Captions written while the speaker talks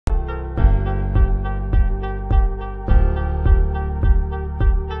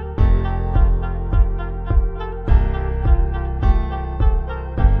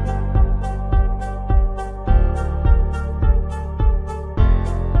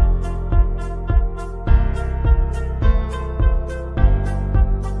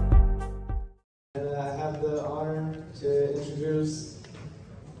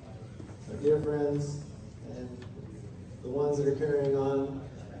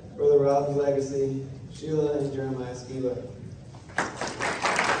Brother Rob's legacy, Sheila and Jeremiah Skiba.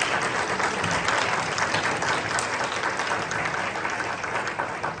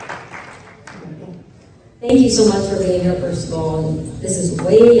 Thank you so much for being here, first of all. And this is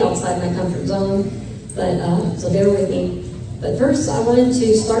way outside my comfort zone, but so bear with me. But first, I wanted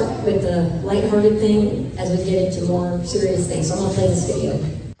to start with the lighthearted thing as we get into more serious things. So I'm going to play this video.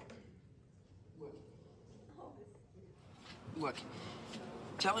 Look,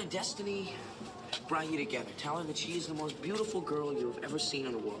 tell her Destiny brought you together. Tell her that she is the most beautiful girl you've ever seen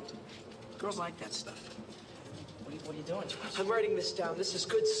in the world. Girls like that stuff. What are you doing, George? I'm writing this down. This is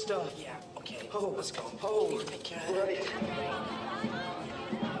good stuff. Yeah, okay. Oh, let's go. Oh, take care of it.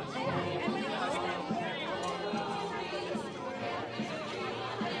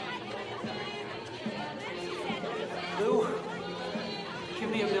 Lou, give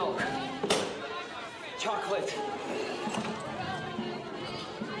me a milk. Chocolate.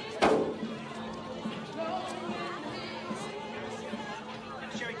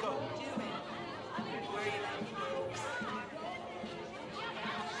 Sherry, go.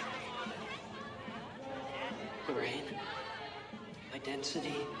 Lorraine, my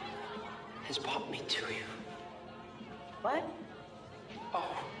density has brought me to you. What?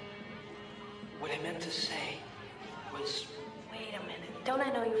 Oh, what I meant to say was... Wait a minute. Don't I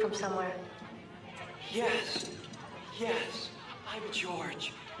know you from somewhere? Yes, I'm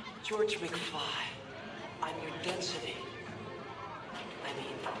George McFly. I'm your density. I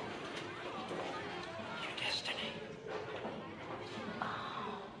mean, your destiny.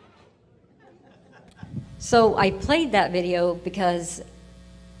 So I played that video because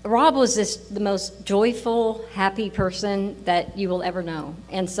Rob was the most joyful, happy person that you will ever know.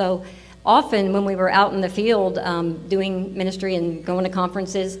 And so often when we were out in the field doing ministry and going to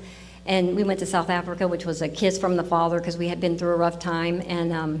conferences, and we went to South Africa, which was a kiss from the Father because we had been through a rough time,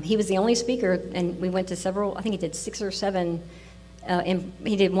 and he was the only speaker, and we went to several, I think he did 6 or 7, and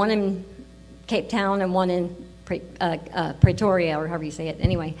he did one in Cape Town and one in Pretoria, or however you say it,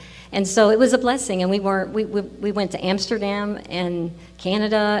 anyway. And so it was a blessing, and we went to Amsterdam and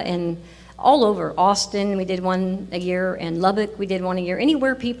Canada and all over. Austin, we did one a year, and Lubbock, we did one a year.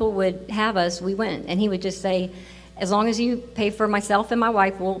 Anywhere people would have us, we went. And he would just say, as long as you pay for myself and my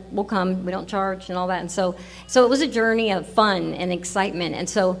wife, we'll come. We don't charge and all that. And so it was a journey of fun and excitement. And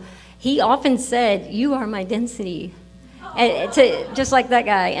so he often said, "You are my density." Just like that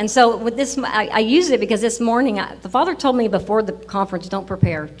guy. And so with this, I used it because this morning, the Father told me before the conference, don't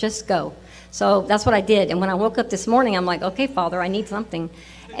prepare, just go. So that's what I did. And when I woke up this morning, I'm like, okay, Father, I need something.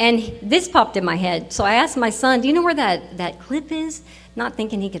 And this popped in my head. So I asked my son, do you know where that clip is? Not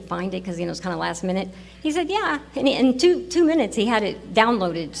thinking he could find it because, it was kind of last minute. He said, yeah. And in two minutes, he had it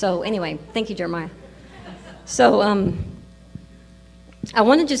downloaded. So anyway, thank you, Jeremiah. So I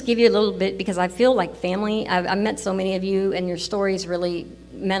want to just give you a little bit because I feel like family. I've met so many of you, and your stories really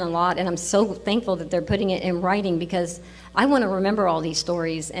meant a lot. And I'm so thankful that they're putting it in writing because I want to remember all these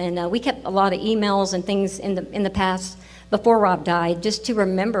stories. And we kept a lot of emails and things in the past before Rob died, just to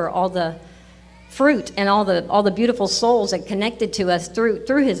remember all the fruit and all the beautiful souls that connected to us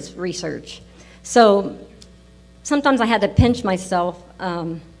through his research. So sometimes I had to pinch myself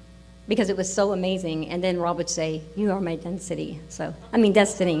because it was so amazing. And then Rob would say, "You are my density."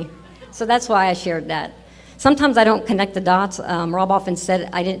 Destiny. So that's why I shared that. Sometimes I don't connect the dots. Rob often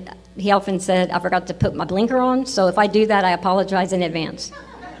said he often said I forgot to put my blinker on. So if I do that, I apologize in advance.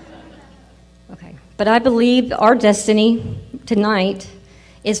 Okay. But I believe our destiny tonight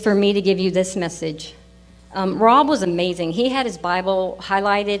is for me to give you this message. Rob was amazing. He had his Bible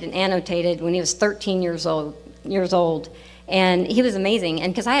highlighted and annotated when he was 13 years old. And he was amazing.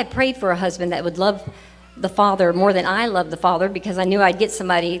 And because I had prayed for a husband that would love the Father more than I loved the Father, because I knew I'd get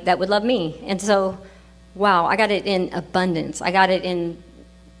somebody that would love me. And so, wow, I got it in abundance. I got it in,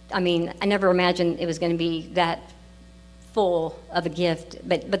 I never imagined it was going to be that full of a gift,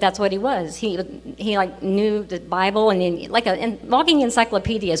 but that's what he was. He knew the Bible, and walking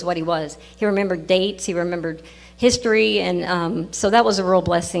encyclopedia is what he was. He remembered dates, he remembered history, and so that was a real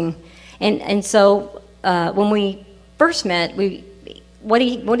blessing. And so when we first met, what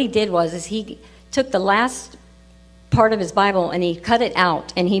he did was he took the last part of his Bible and he cut it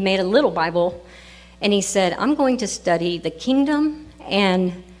out, and he made a little Bible, and he said, "I'm going to study the kingdom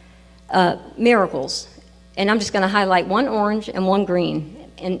and miracles. And I'm just going to highlight one orange and one green."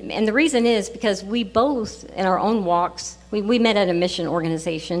 And the reason is because we both, in our own walks, we met at a mission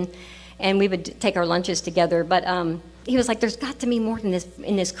organization, and we would take our lunches together. But he was like, there's got to be more than this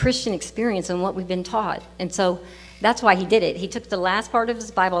in this Christian experience and what we've been taught. And so that's why he did it. He took the last part of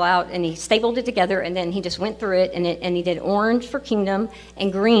his Bible out and he stapled it together, and then he just went through it, and he did orange for kingdom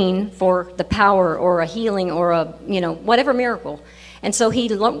and green for the power or a healing or a, whatever miracle. And so we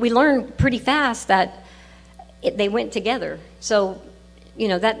learned pretty fast that they went together. So,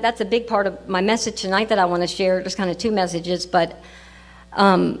 that's a big part of my message tonight that I want to share, just kind of two messages, but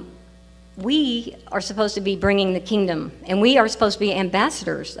we are supposed to be bringing the kingdom, and we are supposed to be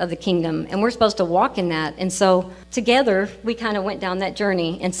ambassadors of the kingdom, and we're supposed to walk in that. And so together we kind of went down that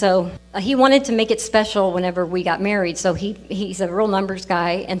journey. And so he wanted to make it special whenever we got married. So he's a real numbers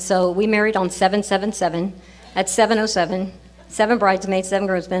guy, and so we married on 777. That's 707, 7 bridesmaids, 7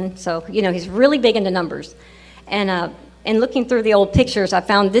 groomsmen. So he's really big into numbers. And looking through the old pictures, I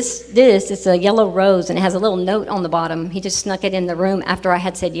found this is a yellow rose, and it has a little note on the bottom. He just snuck it in the room after I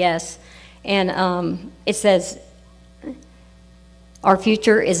had said yes. And it says, our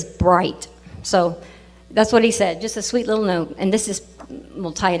future is bright. So that's what he said, just a sweet little note. And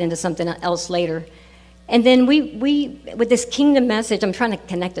we'll tie it into something else later. And then we with this kingdom message, I'm trying to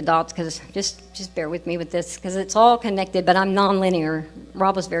connect the dots, because just bear with me with this, because it's all connected, but I'm non-linear.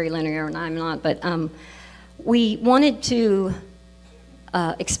 Rob was very linear, and I'm not. But we wanted to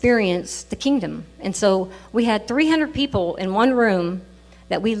experience the kingdom. And so we had 300 people in one room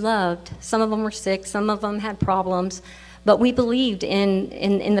that we loved. Some of them were sick, some of them had problems, but we believed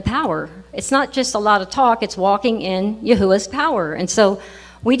in the power. It's not just a lot of talk, it's walking in Yahuwah's power. And so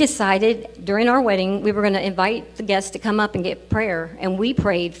we decided during our wedding we were going to invite the guests to come up and get prayer, and we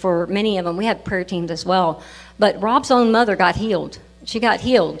prayed for many of them. We had prayer teams as well. But Rob's own mother got healed. She got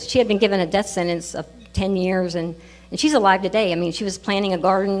healed. She had been given a death sentence of 10 years, and she's alive today. I mean, she was planting a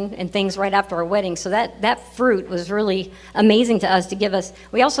garden and things right after our wedding. So that fruit was really amazing to us to give us.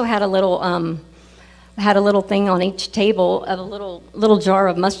 We also had a little thing on each table of a little jar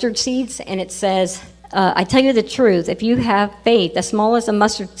of mustard seeds, and it says, I tell you the truth, if you have faith as small as a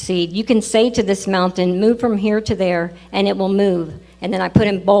mustard seed, you can say to this mountain, move from here to there, and it will move. And then I put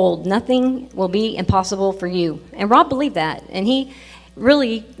in bold, nothing will be impossible for you. And Rob believed that. And he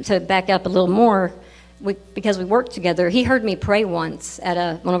really, to back up a little more, because we worked together, he heard me pray once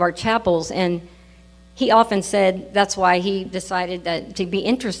at one of our chapels, and he often said that's why he decided that to be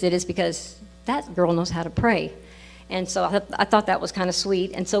interested is because that girl knows how to pray. And so I thought that was kind of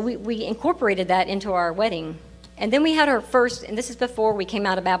sweet, and so we incorporated that into our wedding. And then we had our first, and this is before we came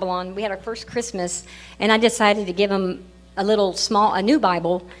out of Babylon, we had our first Christmas, and I decided to give him a new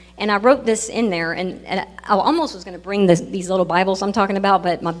Bible, and I wrote this in there, and I almost was going to bring these little Bibles I'm talking about,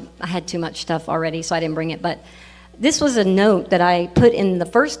 but I had too much stuff already, so I didn't bring it. But this was a note that I put in the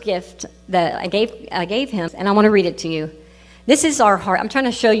first gift that I gave him, and I want to read it to you. This is our heart. I'm trying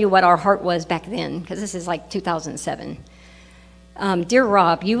to show you what our heart was back then, because this is like 2007. Dear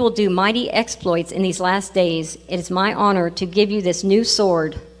Rob, you will do mighty exploits in these last days. It is my honor to give you this new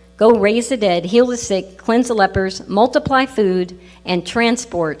sword. Go raise the dead, heal the sick, cleanse the lepers, multiply food, and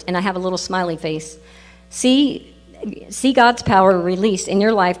transport. And I have a little smiley face. See God's power released in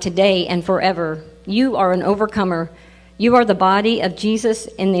your life today and forever. You are an overcomer. You are the body of Jesus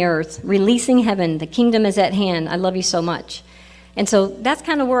in the earth, releasing heaven. The kingdom is at hand. I love you so much. And so that's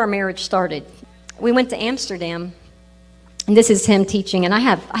kind of where our marriage started. We went to Amsterdam, and this is him teaching. And I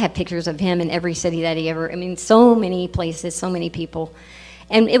have pictures of him in every city that he ever, so many places, so many people.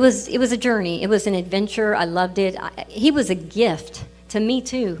 And it was a journey. It was an adventure. I loved it. He was a gift to me,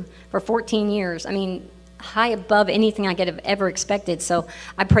 too, for 14 years. High above anything I could have ever expected. So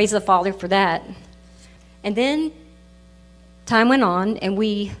I praise the Father for that. And then time went on, and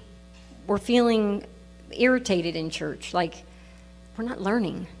we were feeling irritated in church. Like, we're not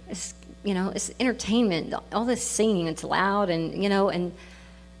learning. It's entertainment. All this singing, it's loud, and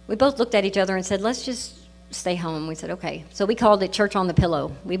we both looked at each other and said, let's just stay home. We said, okay. So we called it church on the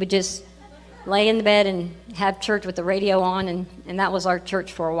pillow. We would just lay in the bed and have church with the radio on, and that was our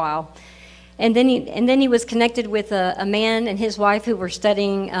church for a while. And then he was connected with a man and his wife who were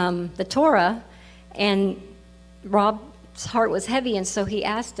studying the Torah, and Rob's heart was heavy, and so he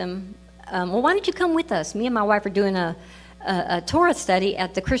asked him, well, why don't you come with us? Me and my wife are doing a Torah study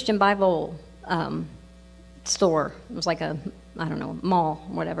at the Christian Bible store. It was like a mall,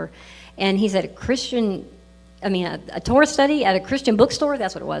 whatever. And he said, a Torah study at a Christian bookstore?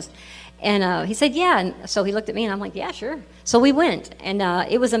 That's what it was. And he said, yeah. And so he looked at me, and I'm like, yeah, sure. So we went, and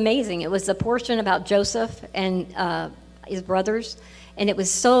it was amazing. It was a portion about Joseph and his brothers, and it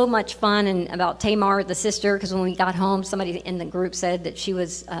was so much fun, and about Tamar, the sister, because when we got home, somebody in the group said that she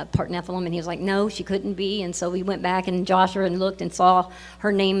was part Nephilim, and he was like, no, she couldn't be. And so we went back, and Joshua and looked and saw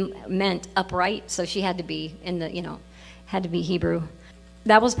her name meant upright, so she had to be had to be Hebrew.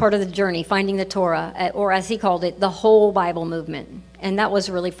 that was part of the journey, finding the Torah, or as he called it, the whole Bible movement. And that was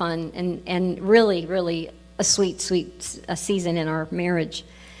really fun and really, really a sweet season in our marriage.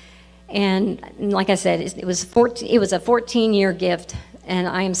 And like I said, it was a 14-year gift, and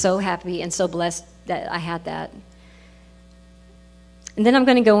I am so happy and so blessed that I had that. And then I'm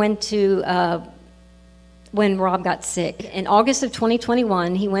going to go into when Rob got sick. In August of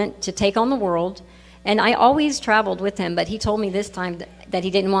 2021, he went to take on the world, and I always traveled with him, but he told me this time that he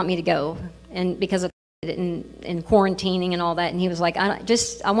didn't want me to go, and because of and quarantining and all that, and he was like,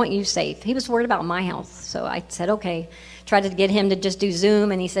 I want you safe. He was worried about my health, so I said, okay. Tried to get him to just do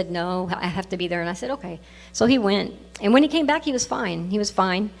Zoom, and he said, no, I have to be there, and I said, okay. So he went, and when he came back, he was fine. He was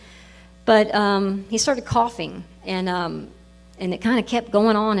fine, but he started coughing, and it kind of kept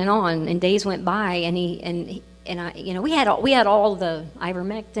going on, and days went by, and I, you know, we had all the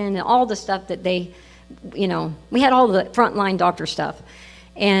ivermectin and all the stuff that they, you know, we had all the frontline doctor stuff.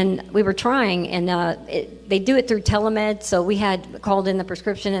 And we were trying, and they do it through telemed, so we had called in the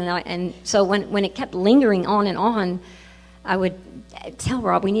prescription, and so when it kept lingering on and on, I would tell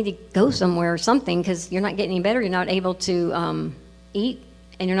Rob, we need to go somewhere or something, because you're not getting any better. You're not able to eat,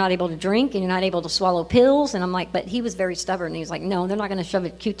 and you're not able to drink, and you're not able to swallow pills. And I'm like, but he was very stubborn. He was like, no, they're not going to shove a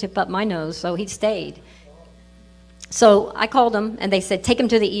Q-tip up my nose, so he stayed. So I called them, and they said, take him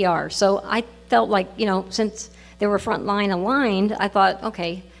to the ER. So I felt like, you know, since they were frontline aligned, I thought,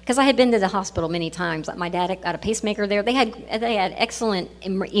 okay, because I had been to the hospital many times. Like my dad got a pacemaker there. They had excellent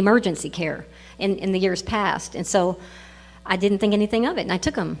emergency care in the years past, and so I didn't think anything of it, and I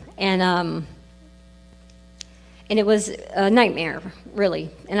took him, and it was a nightmare,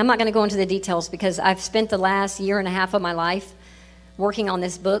 really. And I'm not going to go into the details because I've spent the last year and a half of my life working on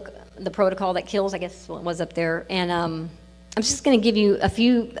this book, The Protocol That Kills, I guess what was up there, and I'm just going to give you a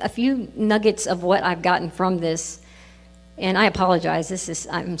few nuggets of what I've gotten from this, and I apologize.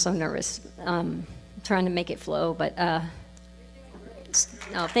 I'm so nervous. Trying to make it flow, but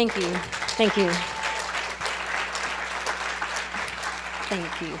no, thank you. Thank you.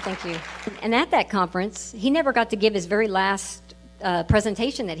 And at that conference, he never got to give his very last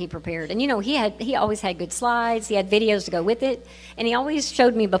presentation that he prepared. And you know, he always had good slides. He had videos to go with it, and he always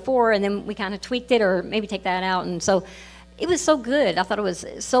showed me before, and then we kind of tweaked it or maybe take that out. And so it was so good. I thought it was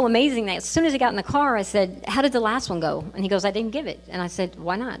so amazing that as soon as he got in the car, I said, how did the last one go? And he goes, I didn't give it. And I said,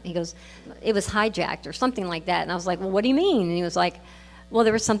 why not? He goes, it was hijacked or something like that. And I was like, well, what do you mean? And he was like, well,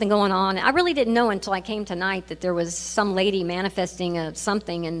 there was something going on. I really didn't know until I came tonight that there was some lady manifesting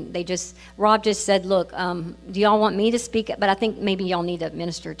something, and Rob just said, look, do y'all want me to speak? But I think maybe y'all need to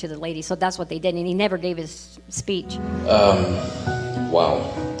minister to the lady. So that's what they did, and he never gave his speech.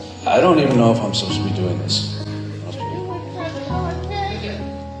 Wow. I don't even know if I'm supposed to be doing this.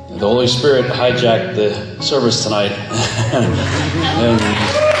 The Holy Spirit hijacked the service tonight. And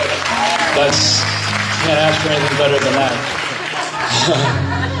that's, can't ask for anything better than that.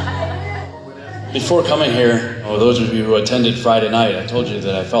 Before coming here, those of you who attended Friday night, I told you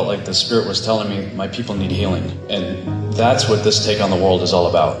that I felt like the Spirit was telling me my people need healing. And that's what this Take on the World is all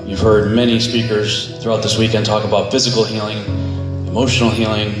about. You've heard many speakers throughout this weekend talk about physical healing, emotional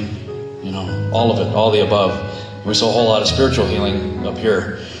healing, you know, all of it, all the above. We saw a whole lot of spiritual healing up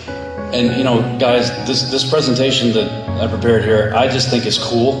here. And you know, guys, this presentation that I prepared here, I just think is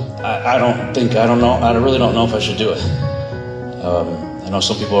cool. I really don't know if I should do it. I know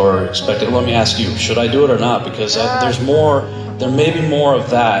some people are expecting, let me ask you, should I do it or not? Because there may be more of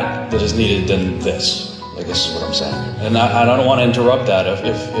that is needed than this. I guess is what I'm saying. And I don't want to interrupt that.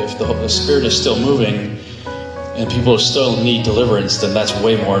 If the Spirit is still moving and people still need deliverance, then that's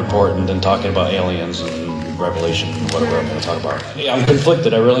way more important than talking about aliens and Revelation and whatever I'm going to talk about. I'm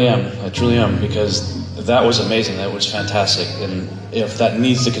conflicted, I really am. I truly am, because that was amazing. That was fantastic. And if that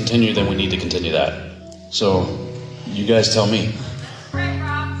needs to continue, then we need to continue that. So, you guys tell me.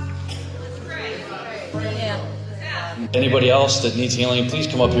 Anybody else that needs healing, please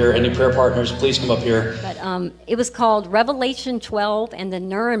come up here. Any prayer partners, please come up here. But it was called Revelation 12 and the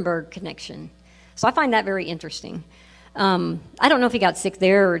Nuremberg Connection. So I find that very interesting. I don't know if he got sick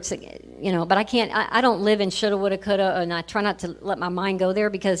there or, you know, but I don't live in shoulda, woulda, coulda, and I try not to let my mind go there,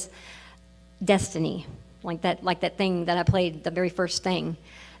 because destiny, like that thing that I played, the very first thing,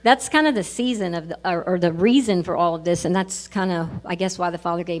 that's kind of the season of or the reason for all of this, and that's kind of, I guess, why the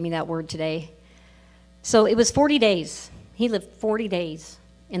Father gave me that word today. So it was 40 days. He lived 40 days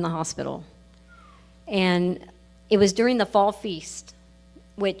in the hospital, and it was during the fall feast,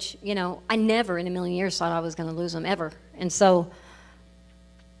 which, you know, I never in a million years thought I was going to lose him, ever. And so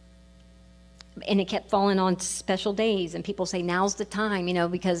and it kept falling on special days, and people say, now's the time, you know,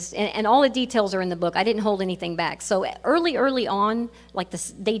 because, and all the details are in the book. I didn't hold anything back. So early on, like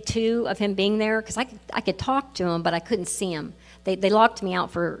this day 2 of him being there, because I could talk to him, but I couldn't see him. They locked me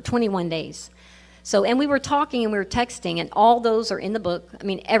out for 21 days. So, and we were talking and we were texting, and all those are in the book. I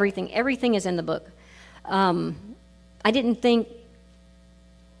mean, everything is in the book. I didn't think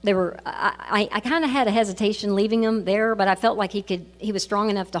they were, I kind of had a hesitation leaving him there, but I felt like he was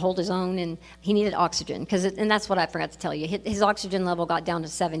strong enough to hold his own, and he needed oxygen, and that's what I forgot to tell you. His oxygen level got down to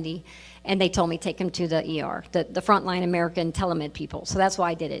 70, and they told me take him to the ER, the Frontline American Telemed people, so that's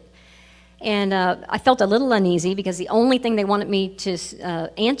why I did it. And I felt a little uneasy because the only thing they wanted me to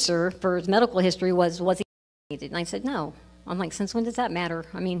answer for his medical history was he vaccinated? And I said, no. I'm like, since when does that matter?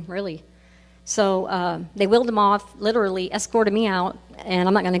 I mean, really? So they wheeled him off, literally escorted me out, and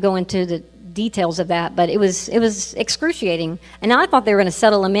I'm not going to go into the details of that, but it was excruciating. And I thought they were going to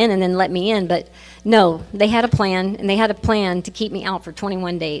settle him in and then let me in, but no, they had a plan, and they had a plan to keep me out for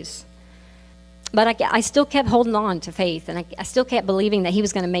 21 days. But I still kept holding on to faith, and I still kept believing that he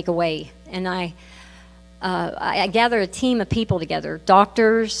was going to make a way. And I gathered a team of people together,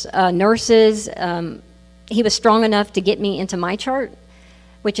 doctors, nurses. He was strong enough to get me into my chart,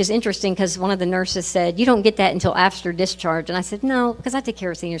 which is interesting because one of the nurses said, you don't get that until after discharge. And I said, no, because I take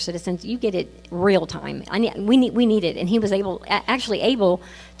care of senior citizens. You get it real time. We need it. And he was actually able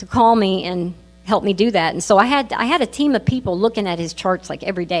to call me and help me do that. And so I had a team of people looking at his charts like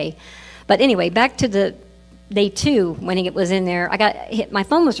every day. But anyway, back to the day 2 when he was in there, my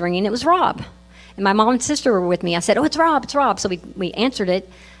phone was ringing. It was Rob. And my mom and sister were with me. I said, oh, it's Rob, it's Rob. So we answered it.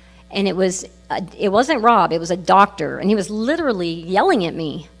 And it wasn't Rob, it was a doctor, and he was literally yelling at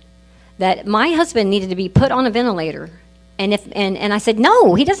me that my husband needed to be put on a ventilator. And I said,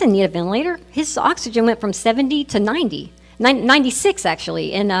 no, he doesn't need a ventilator. His oxygen went from 70 to 96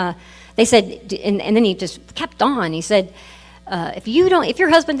 actually. And they said, and then he just kept on. He said, if your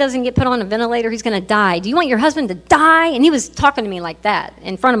husband doesn't get put on a ventilator, he's going to die. Do you want your husband to die? And he was talking to me like that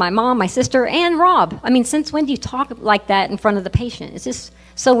in front of my mom, my sister, and Rob. I mean, since when do you talk like that in front of the patient? It's just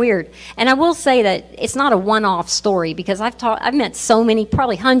so weird. And I will say that it's not a one-off story, because I've met so many,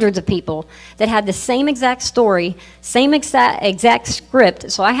 probably hundreds of people that had the same exact story, same exact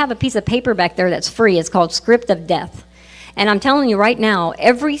script. So I have a piece of paper back there that's free. It's called Script of Death. And I'm telling you right now,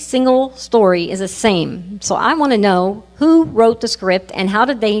 every single story is the same. So I want to know who wrote the script and how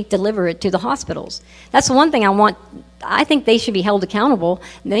did they deliver it to the hospitals. That's the one thing I think they should be held accountable.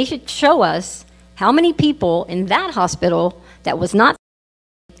 They should show us how many people in that hospital that was not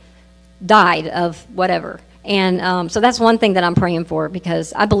died of whatever. And so that's one thing that I'm praying for,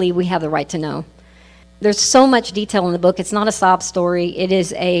 because I believe we have the right to know. There's so much detail in the book. It's not a sob story. It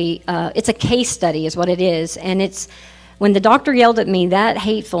is it's a case study is what it is. And when the doctor yelled at me that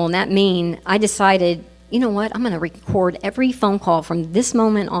hateful and that mean, I decided, you know what, I'm going to record every phone call from this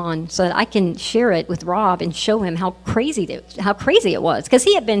moment on so that I can share it with Rob and show him how crazy it was. Because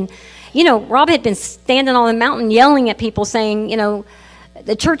he had been, Rob had been standing on the mountain yelling at people saying,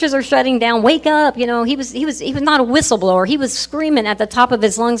 the churches are shutting down, wake up. He was not a whistleblower. He was screaming at the top of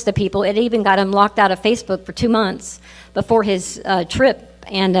his lungs to people. It even got him locked out of Facebook for 2 months before his trip.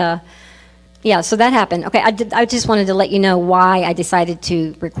 And yeah, so that happened. Okay, I just wanted to let you know why I decided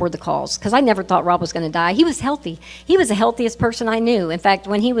to record the calls, because I never thought Rob was going to die. He was healthy. He was the healthiest person I knew. In fact,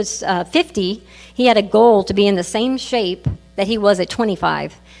 when he was 50, he had a goal to be in the same shape that he was at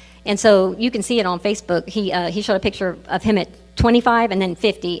 25. And so you can see it on Facebook. He showed a picture of him at 25 and then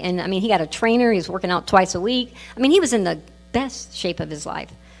 50. And I mean, he got a trainer. He was working out twice a week. I mean, he was in the best shape of his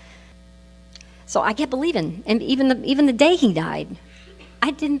life. So I kept believing. And even the day he died, I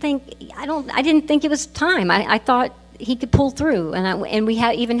didn't think it was time. I thought he could pull through, and we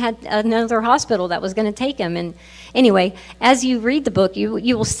even had another hospital that was going to take him. And anyway, as you read the book,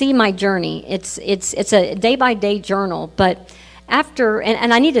 you will see my journey. It's a day-by-day journal. But after,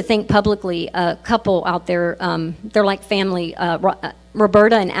 and I need to thank publicly a couple out there. They're like family.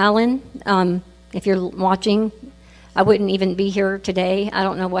 Roberta and Alan. If you're watching, I wouldn't even be here today. I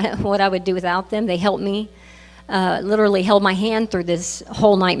don't know what I would do without them. They helped me. Literally held my hand through this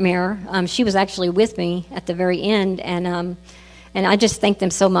whole nightmare. She was actually with me at the very end, and I just thank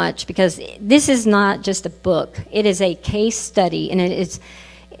them so much, because this is not just a book. It is a case study, and it is.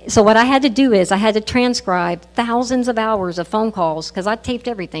 So what I had to do is I had to transcribe thousands of hours of phone calls, because I taped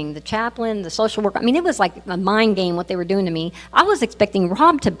everything, the chaplain, the social worker. I mean, it was like a mind game what they were doing to me. I was expecting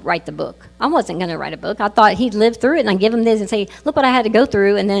Rob to write the book. I wasn't going to write a book. I thought he'd live through it, and I'd give him this and say, look what I had to go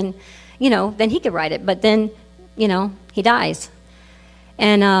through, and then, then he could write it. But then, he dies.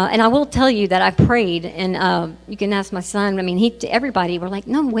 And I will tell you that I prayed, and you can ask my son. I mean, everybody were like,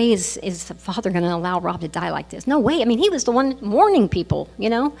 no way is the father going to allow Rob to die like this. No way. I mean, he was the one warning people, you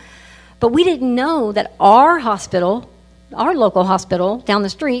know. But we didn't know that our hospital, our local hospital down the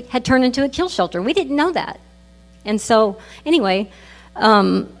street, had turned into a kill shelter. We didn't know that. And so, anyway,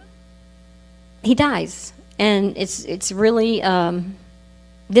 he dies. And it's really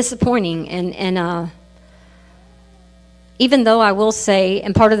disappointing. And even though I will say,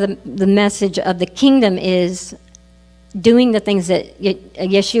 and part of the message of the kingdom is doing the things that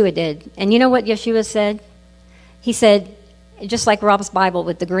Yeshua did. And you know what Yeshua said? He said, just like Rob's Bible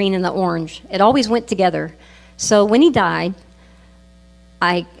with the green and the orange, it always went together. So when he died,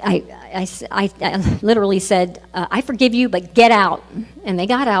 I literally said, I forgive you, but get out. And they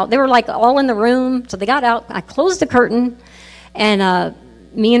got out. They were like all in the room, so they got out. I closed the curtain, and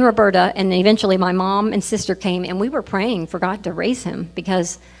me and Roberta, and eventually my mom and sister came, and we were praying for God to raise him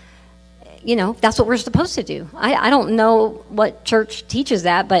because, you know, that's what we're supposed to do. I don't know what church teaches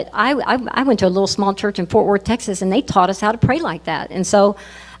that, but I went to a little small church in Fort Worth, Texas, and they taught us how to pray like that. And so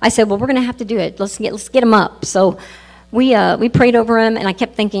I said, well, we're going to have to do it. Let's get him up. So we prayed over him, and I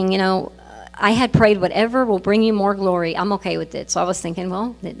kept thinking, you know, I had prayed, whatever will bring you more glory, I'm okay with it. So I was thinking,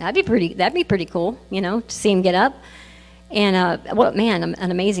 well, that'd be pretty cool, you know, to see him get up. And well, man,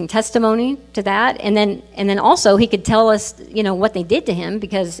 an amazing testimony to that. And then also he could tell us, you know, what they did to him,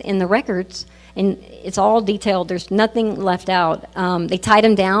 because in the records, and it's all detailed, there's nothing left out. They tied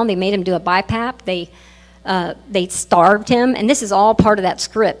him down. They made him do a BiPAP. They starved him. And this is all part of that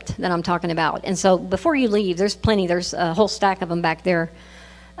script that I'm talking about. And so before you leave, there's a whole stack of them back there.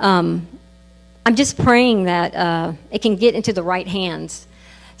 I'm just praying that it can get into the right hands.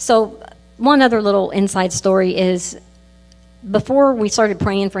 So one other little inside story is, before we started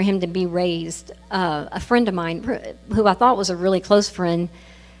praying for him to be raised, a friend of mine, who I thought was a really close friend,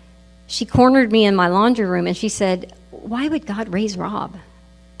 she cornered me in my laundry room and she said, why would God raise Rob?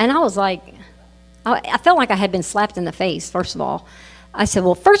 And I was like, I felt like I had been slapped in the face, first of all. I said,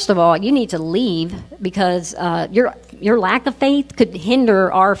 well, first of all, you need to leave, because your lack of faith could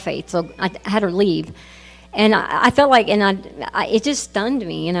hinder our faith. So I had her leave. And I felt like, and it just stunned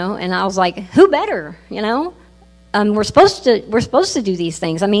me, you know, and I was like, who better, you know? We're supposed to do these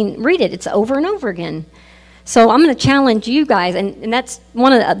things. I mean, read it. It's over and over again. So I'm going to challenge you guys, and that's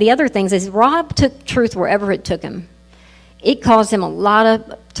one of the other things is Rob took truth wherever it took him. It caused him a lot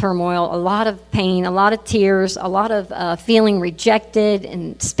of turmoil, a lot of pain, a lot of tears, a lot of feeling rejected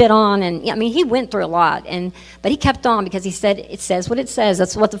and spit on, and I mean, he went through a lot. But he kept on, because he said, "It says what it says."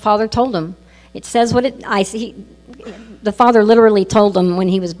 That's what the Father told him. It says what it. The Father literally told him when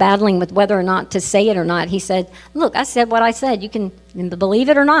he was battling with whether or not to say it or not. He said, look, I said what I said. You can believe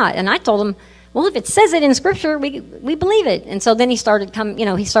it or not. And I told him, well, if it says it in Scripture, we believe it. And so then he started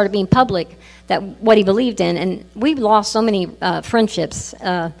he started being public that what he believed in. And we lost so many friendships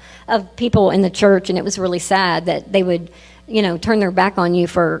of people in the church, and it was really sad that they would, turn their back on you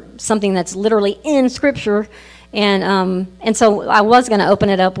for something that's literally in Scripture. And so I was going to open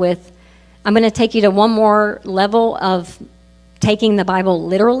it up with, I'm going to take you to one more level of taking the Bible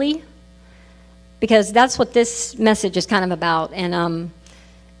literally, because that's what this message is kind of about. And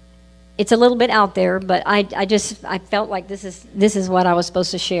it's a little bit out there, but I felt like this is what I was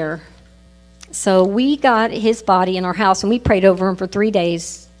supposed to share. So we got his body in our house, and we prayed over him for 3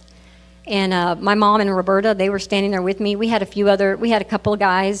 days. And my mom and Roberta, they were standing there with me. We had a couple of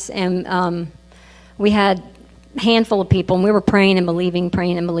guys, and we had handful of people, and we were praying and believing, but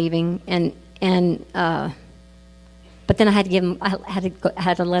then I had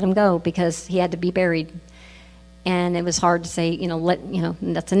to let him go, because he had to be buried, and it was hard to say,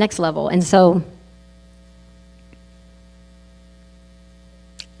 that's the next level. And so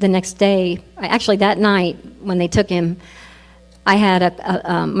the next day, actually that night when they took him, I had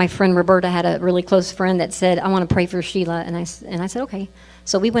my friend Roberta had a really close friend that said, I want to pray for Sheila, and I said, okay.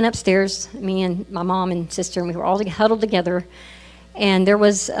 So we went upstairs, me and my mom and sister, and we were all huddled together. And there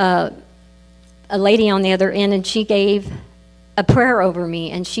was a lady on the other end, and she gave a prayer over me.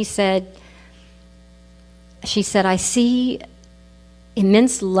 And she said, I see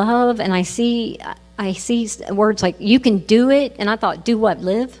immense love, and I see words like, you can do it. And I thought, do what,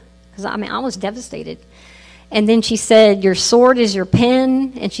 live? Because I was devastated. And then she said, your sword is your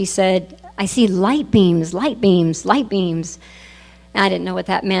pen. And she said, I see light beams, light beams, light beams. I didn't know what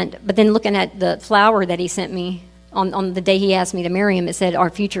that meant. But then looking at the flower that he sent me on the day he asked me to marry him, it said, our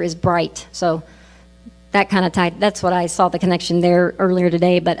future is bright. So that kind of tied, that's what I saw the connection there earlier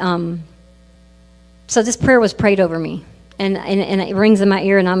today. But so this prayer was prayed over me. And it rings in my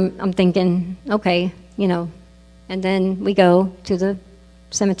ear, and I'm thinking, okay, and then we go to the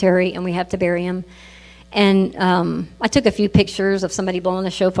cemetery, and we have to bury him. And I took a few pictures of somebody blowing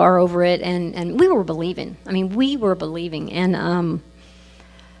the shofar over it, and we were believing. I mean, we were believing. And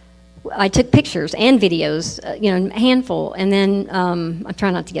I took pictures and videos, a handful. And then I'm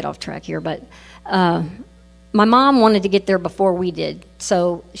trying not to get off track here, but my mom wanted to get there before we did.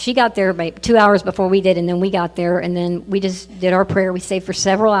 So she got there about 2 hours before we did, and then we got there, and then we just did our prayer. We stayed for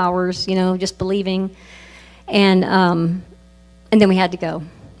several hours, just believing. And then we had to go.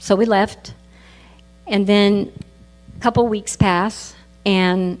 So we left. And then a couple weeks pass,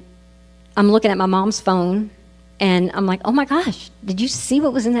 and I'm looking at my mom's phone, and I'm like, oh my gosh, did you see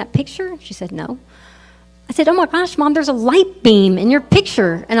what was in that picture? She said, no. I said, oh my gosh, Mom, there's a light beam in your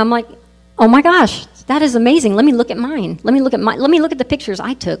picture. And I'm like, oh my gosh, that is amazing. Let me look at mine. Let me look at the pictures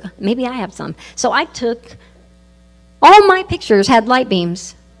I took. Maybe I have some. So I took, all my pictures had light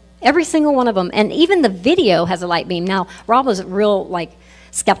beams, every single one of them. And even the video has a light beam. Now, Rob was real,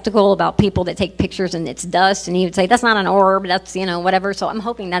 skeptical about people that take pictures and it's dust, and he would say, that's not an orb, that's, whatever. So I'm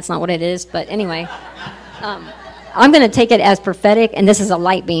hoping that's not what it is. But anyway, I'm going to take it as prophetic, and this is a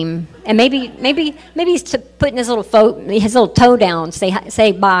light beam. And maybe he's putting his little toe down,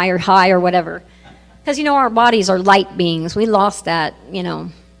 say bye or hi or whatever. Because, our bodies are light beings. We lost that,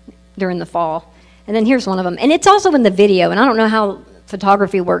 during the fall. And then here's one of them. And it's also in the video, and I don't know how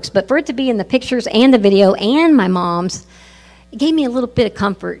photography works, but for it to be in the pictures and the video and my mom's, it gave me a little bit of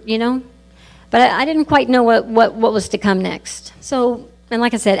comfort, But I didn't quite know what was to come next. So, and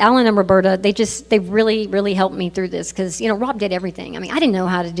like I said, Alan and Roberta, they really, really helped me through this because, Rob did everything. I mean, I didn't know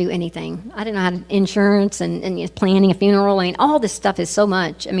how to do anything. I didn't know how to insurance and planning a funeral. I mean, all this stuff is so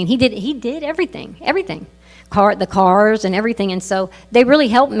much. I mean, he did everything. The cars and everything. And so they really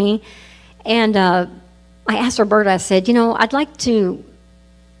helped me. And I asked Roberta, I said, I'd like to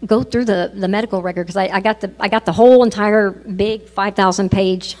go through the medical record because I got the whole entire big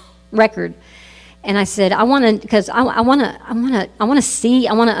 5,000-page record, and I said I want to see,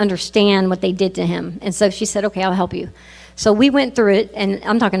 I want to understand what they did to him. And so she said, okay, I'll help you. So we went through it, and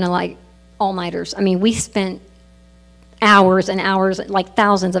I'm talking to all-nighters. I mean, we spent hours and hours,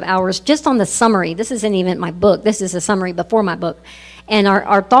 thousands of hours just on the summary. This isn't even my book. This is a summary before my book. And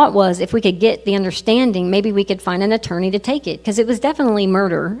our thought was if we could get the understanding, maybe we could find an attorney to take it. Because it was definitely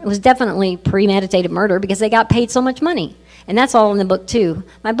murder. It was definitely premeditated murder because they got paid so much money. And that's all in the book, too.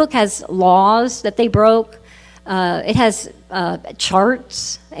 My book has laws that they broke. It has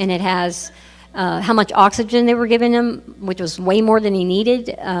charts, and it has how much oxygen they were giving him, which was way more than he needed.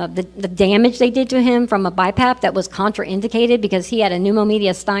 The damage they did to him from a BiPAP that was contraindicated because he had a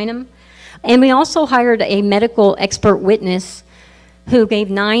pneumomediastinum. And we also hired a medical expert witness who gave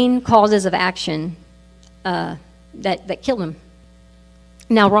 9 causes of action that killed him.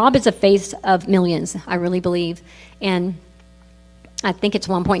 Now, Rob is a face of millions, I really believe. And I think it's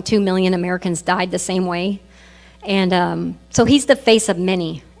 1.2 million Americans died the same way. And so he's the face of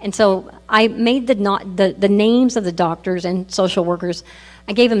many. And so I made the names of the doctors and social workers.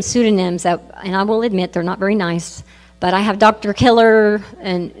 I gave them pseudonyms that, and I will admit they're not very nice, but I have Dr. Killer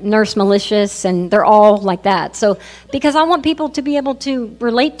and Nurse Malicious, and they're all like that. So, because I want people to be able to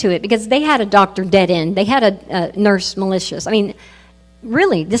relate to it, because they had a Dr. Dead End, they had a Nurse Malicious. I mean,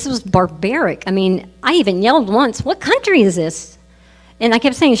 really, this was barbaric. I mean, I even yelled once, what country is this? And I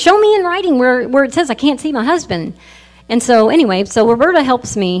kept saying, show me in writing where it says I can't see my husband. And so anyway, so Roberta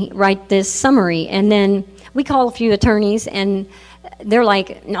helps me write this summary, and then we call a few attorneys, and they're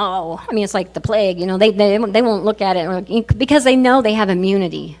like, no. I mean, it's like the plague, they won't look at it because they know they have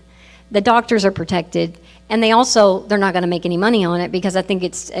immunity. The doctors are protected, and they're not going to make any money on it because I think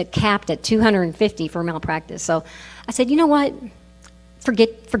it's capped at $250 for malpractice. So I said, you know what?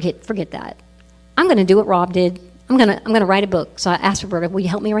 Forget that. I'm going to do what Rob did. I'm going to write a book. So I asked Roberta, will you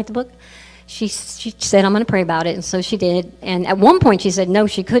help me write the book? She said, I'm going to pray about it, and so she did. And at one point she said no,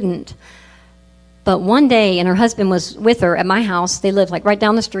 she couldn't. But one day, and her husband was with her at my house, they lived right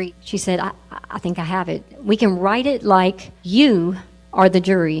down the street. She said, I think I have it. We can write it like you are the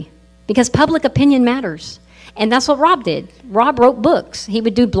jury, because public opinion matters. And that's what Rob did. Rob wrote books. He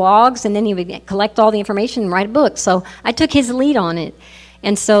would do blogs, and then he would collect all the information and write a book. So I took his lead on it.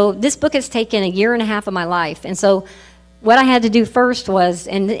 And so this book has taken 1.5 years of my life. And so what I had to do first was,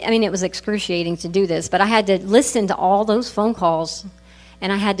 and I mean, it was excruciating to do this, but I had to listen to all those phone calls,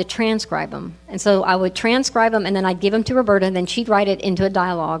 and I had to transcribe them. And so I would transcribe them, and then I'd give them to Roberta, and then she'd write it into a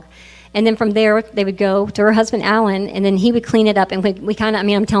dialogue. And then from there, they would go to her husband, Alan, and then he would clean it up. And we kind of, I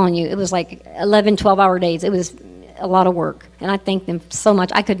mean, I'm telling you, it was 11, 12-hour days. It was a lot of work. And I thank them so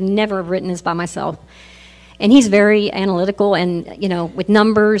much. I could never have written this by myself. And he's very analytical and, you know, with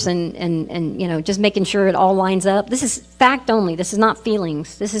numbers and you know, just making sure it all lines up. This is fact only. This is not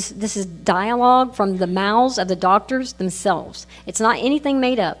feelings. This is dialogue from the mouths of the doctors themselves. It's not anything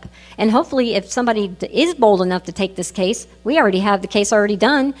made up. And hopefully if somebody is bold enough to take this case, we already have the case already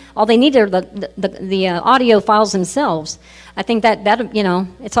done. All they need are the audio files themselves. I think that you know,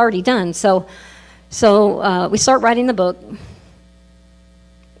 it's already done. So we start writing the book.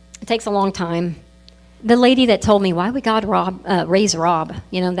 It takes a long time. The lady that told me, why would God raise Rob?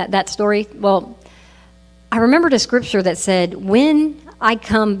 You know, that story? Well, I remembered a scripture that said, when I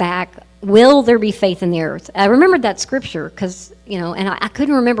come back, will there be faith in the earth? I remembered that scripture because, you know, and I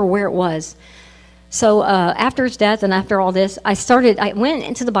couldn't remember where it was. So after his death and after all this, I went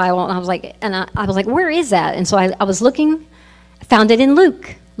into the Bible and I was like, where is that? And so I was looking, found it in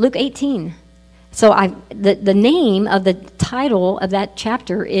Luke 18. So the name of the title of that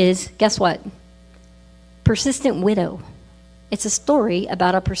chapter is, guess what? Persistent Widow. It's a story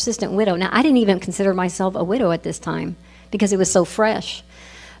about a persistent widow. Now, I didn't even consider myself a widow at this time because it was so fresh.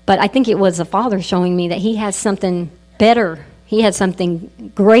 But I think it was the Father showing me that he has something better. He had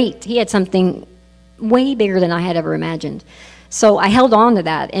something great. He had something way bigger than I had ever imagined. So I held on to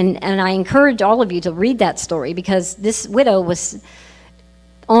that. And I encourage all of you to read that story because this widow was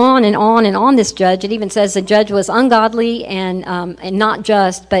on and on and on this judge. It even says the judge was ungodly and not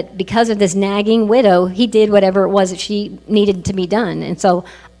just, but because of this nagging widow, he did whatever it was that she needed to be done. And so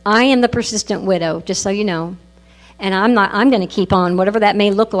I am the persistent widow, just so you know. And I'm going to keep on, whatever that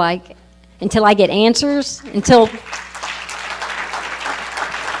may look like, until I get answers, until...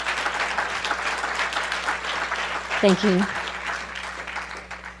 Thank you.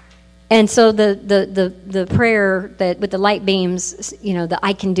 And so the prayer that with the light beams, you know, the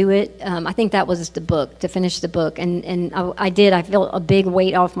I can do it, I think that was the book, to finish the book. And I did. I felt a big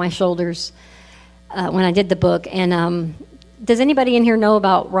weight off my shoulders when I did the book. And does anybody in here know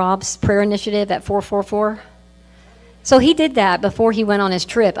about Rob's prayer initiative at 444? So he did that before he went on his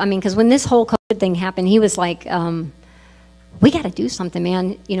trip. I mean, because when this whole COVID thing happened, he was like, we got to do something,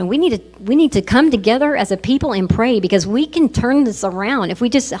 man. You know, we need to come together as a people and pray because we can turn this around if we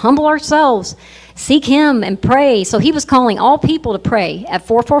just humble ourselves, seek him and pray. So he was calling all people to pray at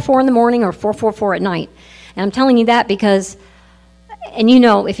 444 in the morning or 444 at night. And I'm telling you that because, and you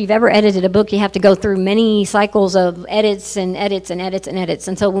know, if you've ever edited a book, you have to go through many cycles of edits and edits and edits and edits.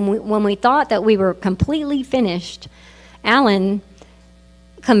 And so when we thought that we were completely finished, Alan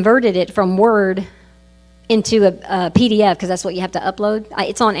converted it from Word into a PDF, because that's what you have to upload.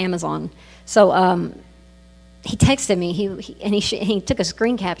 It's on Amazon. So he texted me, he took a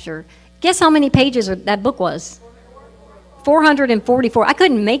screen capture. Guess how many pages that book was? 444. I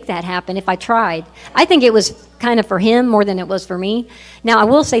couldn't make that happen if I tried. I think it was kind of for him more than it was for me. Now, I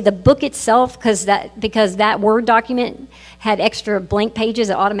will say the book itself, because that Word document had extra blank pages,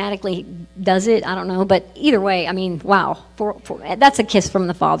 it automatically does it. I don't know. But either way, I mean, wow. That's a kiss from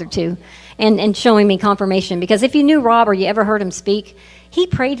the Father, too. And showing me confirmation. Because if you knew Rob or you ever heard him speak, he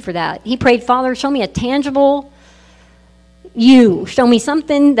prayed for that. He prayed, Father, show me a tangible you. Show me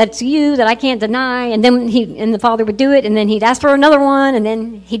something that's you that I can't deny. And then the Father would do it, and then he'd ask for another one, and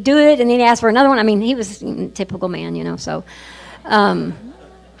then he'd do it, and then he'd ask for another one. I mean, he was a typical man, you know. So,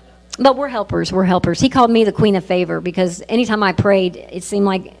 but we're helpers. We're helpers. He called me the Queen of Favor because anytime I prayed, it seemed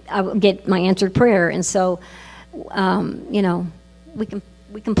like I would get my answered prayer. And so, you know, we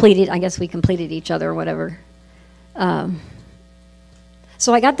completed, I guess we completed each other or whatever.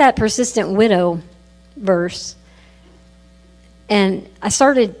 So I got that persistent widow verse, and I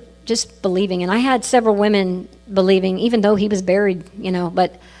started just believing. And I had several women believing, even though he was buried, you know.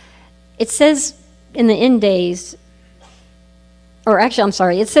 But it says in the end days, or actually, I'm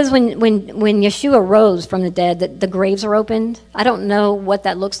sorry, it says when Yeshua rose from the dead, that the graves are opened. I don't know what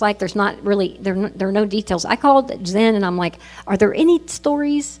that looks like. There's not really, there are no details. I called Zen and I'm like, are there any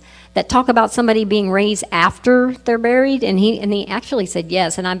stories that talk about somebody being raised after they're buried? And he actually said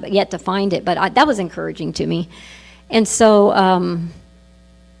yes, and I'm yet to find it, but that was encouraging to me. And so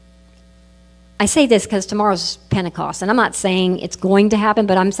I say this because tomorrow's Pentecost, and I'm not saying it's going to happen,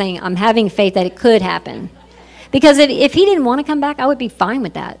 but I'm saying I'm having faith that it could happen. Because if he didn't want to come back, I would be fine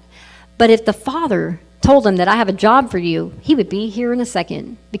with that. But if the Father told him that I have a job for you, he would be here in a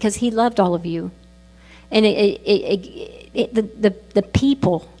second because he loved all of you. And the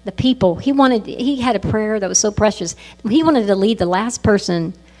people, he had a prayer that was so precious. He wanted to lead the last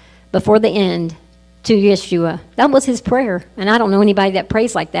person before the end to Yeshua. That was his prayer. And I don't know anybody that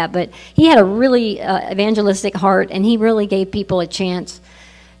prays like that, but he had a really evangelistic heart, and he really gave people a chance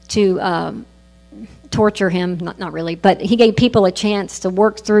to torture him, not really, but he gave people a chance to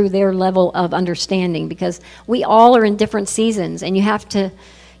work through their level of understanding, because we all are in different seasons, and you have to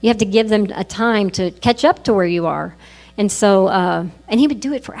give them a time to catch up to where you are. And so, and he would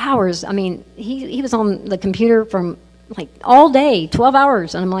do it for hours. I mean, he was on the computer from like all day, 12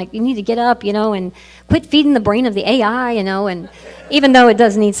 hours. And I'm like, you need to get up, you know, and quit feeding the brain of the AI, you know, and even though it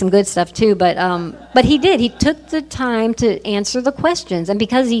does need some good stuff too, but he did. He took the time to answer the questions. And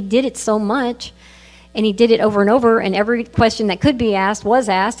because he did it so much, and he did it over and over, and every question that could be asked was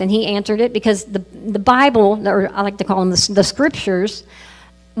asked, and he answered it, because the Bible, or I like to call them the scriptures,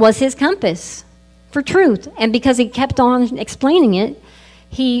 was his compass for truth. And because he kept on explaining it,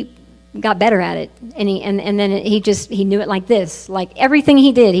 he got better at it, and then he knew it like this. Like everything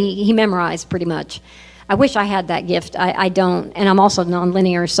he did, he memorized pretty much. I wish I had that gift. I don't, and I'm also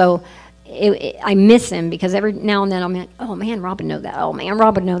nonlinear, so I miss him, because every now and then I'm like, oh man, Rob would know that. Oh man,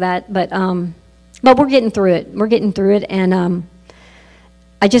 Rob would know that. But we're getting through it. We're getting through it, and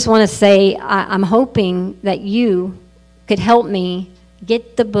I just want to say I'm hoping that you could help me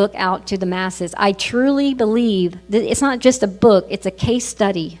get the book out to the masses. I truly believe that it's not just a book; it's a case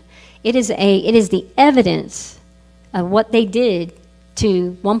study. It is the evidence of what they did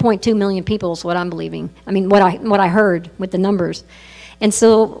to 1.2 million people is what I'm believing. I mean, what I heard with the numbers. And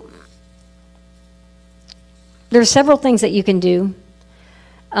so there's several things that you can do.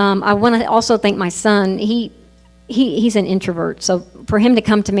 I want to also thank my son. He's an introvert. So for him to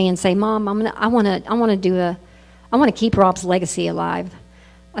come to me and say, "Mom, I want to keep Rob's legacy alive,"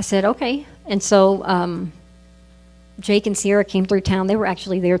 I said, "Okay." And so Jake and Sierra came through town. They were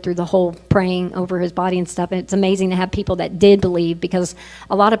actually there through the whole praying over his body and stuff. And it's amazing to have people that did believe, because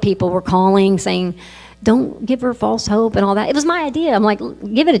a lot of people were calling saying, "Don't give her false hope," and all that. It was my idea. I'm like,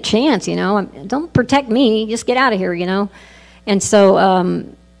 give it a chance, you know. Don't protect me. Just get out of here, you know. And so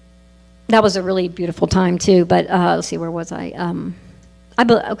that was a really beautiful time too. But let's see, where was I?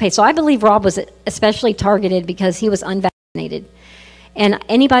 Okay, so I believe Rob was especially targeted because he was unvaccinated. And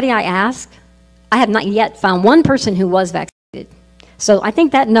anybody I ask, I have not yet found one person who was vaccinated. So I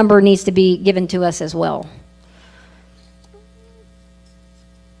think that number needs to be given to us as well.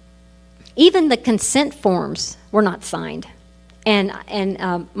 Even the consent forms were not signed. And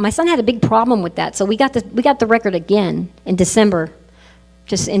my son had a big problem with that. So we got the record again in December,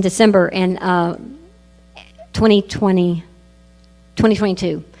 just in December, and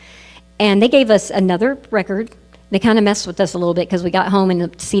 2022. And they gave us another record. They kind of messed with us a little bit because we got home and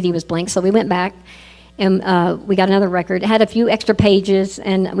the CD was blank. So we went back and we got another record. It had a few extra pages,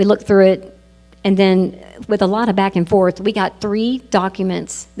 and we looked through it. And then with a lot of back and forth, we got 3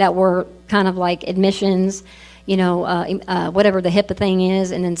 documents that were kind of like admissions, you know, whatever the HIPAA thing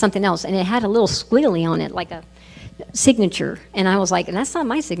is, and then something else. And it had a little squiggly on it, like a signature. And I was like, and that's not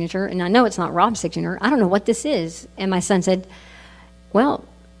my signature, and I know it's not Rob's signature. I don't know what this is. And my son said, well,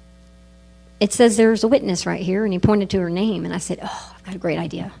 it says there's a witness right here, and he pointed to her name. And I said, oh, I've got a great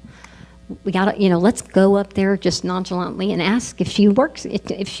idea. We got to, you know, let's go up there just nonchalantly and ask if she works,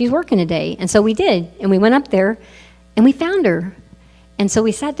 if she's working today. And so we did, and we went up there, and we found her. And so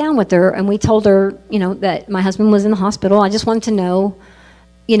we sat down with her, and we told her, you know, that my husband was in the hospital. I just wanted to know,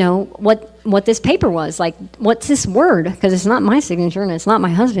 you know, what this paper was. Like, what's this word? Because it's not my signature, and it's not my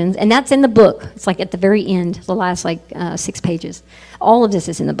husband's. And that's in the book. It's like at the very end, the last, like, 6 pages. All of this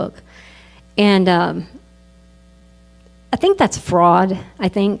is in the book. And I think that's fraud, I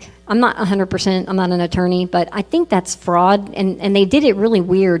think. I'm not 100%, I'm not an attorney, but I think that's fraud. And they did it really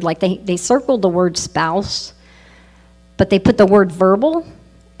weird. Like, they circled the word spouse, but they put the word verbal.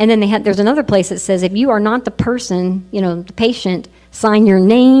 And then there's another place that says, if you are not the person, you know, the patient, sign your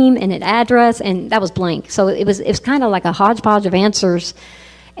name and an address, and that was blank. So it was kind of like a hodgepodge of answers,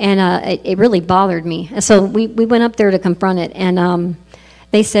 and it really bothered me. And so we went up there to confront it, and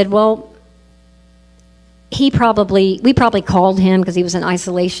they said, well, we probably called him because he was in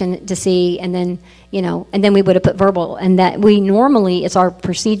isolation to see, and then, you know, and then we would have put verbal, and that it's our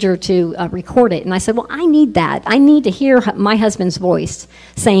procedure to record it. And I said, well, I need that. I need to hear my husband's voice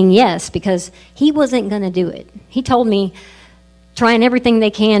saying yes, because he wasn't going to do it. He told me, trying everything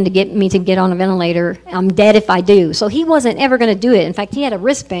they can to get me to get on a ventilator. I'm dead if I do. So he wasn't ever going to do it. In fact, he had a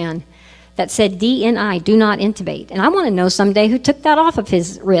wristband that said DNI, do not intubate. And I want to know someday who took that off of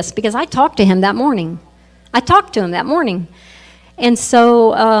his wrist, because I talked to him that morning. And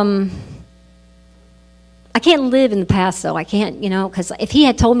so I can't live in the past, though. I can't, you know, because if he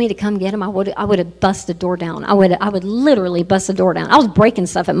had told me to come get him, I would have busted the door down. I would literally bust the door down. I was breaking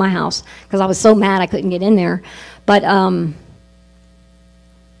stuff at my house because I was so mad I couldn't get in there. But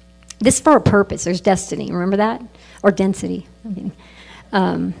this for a purpose. There's destiny. Remember that? Or density.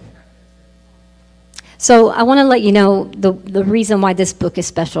 So I want to let you know the reason why this book is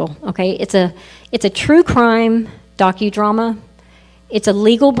special, okay? It's a true crime docudrama. It's a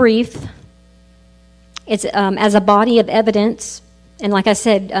legal brief. It's as a body of evidence. And like I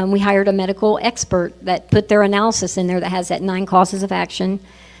said, we hired a medical expert that put their analysis in there that has that 9 causes of action.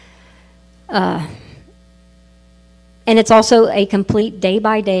 And it's also a complete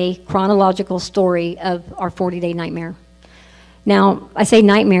day-by-day chronological story of our 40-day nightmare. Now, I say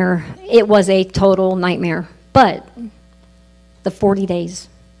nightmare, it was a total nightmare, but the 40 days,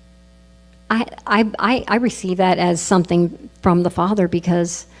 I receive that as something from the Father,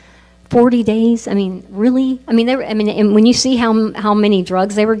 because 40 days, I mean, really? I mean, and when you see how many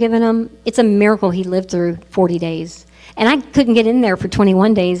drugs they were giving him, it's a miracle he lived through 40 days. And I couldn't get in there for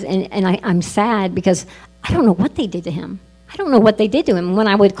 21 days, and I'm sad because I don't know what they did to him. I don't know what they did to him. When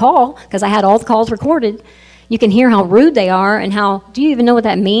I would call, because I had all the calls recorded, you can hear how rude they are and how, do you even know what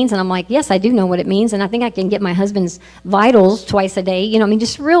that means? And I'm like, yes, I do know what it means, and I think I can get my husband's vitals twice a day. You know, I mean,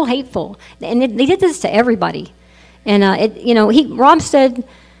 just real hateful. And they did this to everybody. And, Rob said,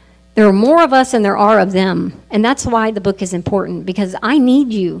 there are more of us than there are of them. And that's why the book is important, because I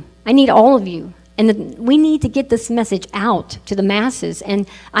need you. I need all of you. And we need to get this message out to the masses. And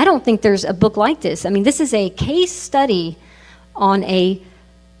I don't think there's a book like this. I mean, this is a case study on a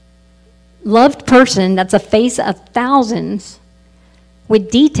loved person that's a face of thousands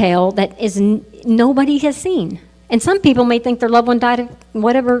with detail that nobody has seen. And some people may think their loved one died of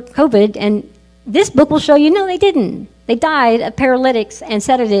whatever, COVID, and this book will show you, no, they didn't. They died of paralytics and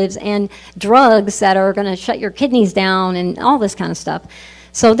sedatives and drugs that are going to shut your kidneys down and all this kind of stuff.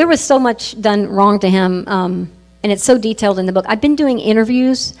 So there was so much done wrong to him, and it's so detailed in the book. I've been doing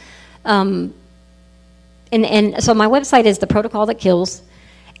interviews, and so my website is The Protocol That Kills.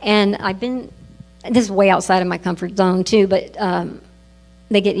 And this is way outside of my comfort zone too, but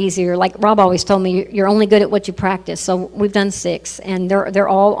they get easier. Like Rob always told me, you're only good at what you practice. So we've done 6, and they're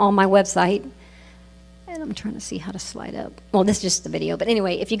all on my website. And I'm trying to see how to slide up. Well, this is just the video. But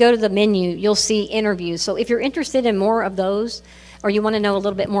anyway, if you go to the menu, you'll see interviews. So if you're interested in more of those, or you want to know a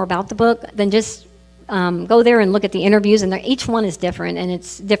little bit more about the book, then just go there and look at the interviews, and each one is different, and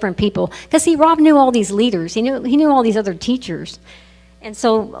it's different people. Because see, Rob knew all these leaders. He knew all these other teachers. And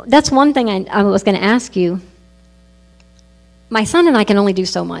so that's one thing I was going to ask you. My son and I can only do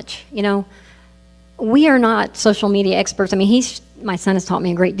so much. You know, we are not social media experts. I mean, my son has taught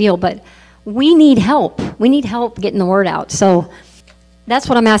me a great deal, but we need help. We need help getting the word out. So that's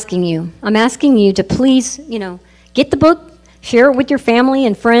what I'm asking you. I'm asking you to please, get the book, share it with your family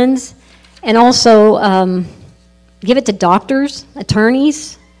and friends, and also give it to doctors,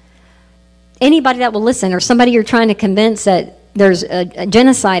 attorneys, anybody that will listen, or somebody you're trying to convince that there's a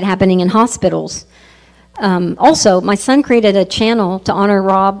genocide happening in hospitals. Also, my son created a channel to honor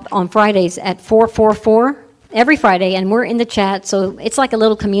Rob on Fridays at 444, every Friday, and we're in the chat, so it's like a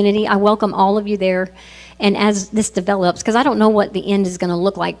little community. I welcome all of you there. And as this develops, because I don't know what the end is going to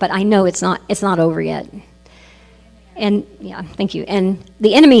look like, but I know it's not over yet. And yeah, thank you. And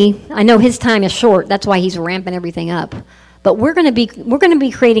the enemy, I know his time is short. That's why he's ramping everything up. But we're going to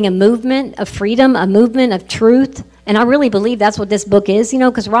be creating a movement of freedom, a movement of truth. And I really believe that's what this book is,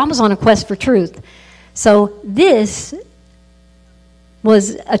 because Rob was on a quest for truth. So this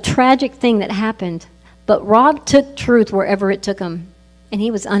was a tragic thing that happened, but Rob took truth wherever it took him, and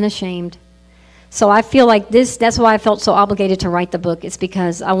he was unashamed. So I feel like that's why I felt so obligated to write the book. It's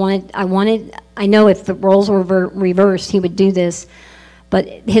because I know if the roles were reversed, he would do this. But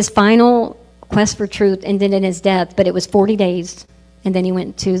his final quest for truth ended in his death, but it was 40 days, and then he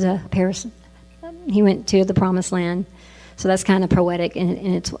went to the promised land. So that's kind of poetic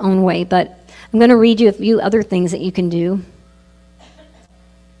in its own way. But I'm going to read you a few other things that you can do.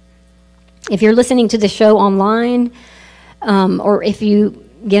 If you're listening to the show online, or if you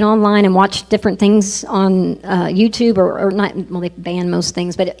get online and watch different things on YouTube, or not, well, they ban most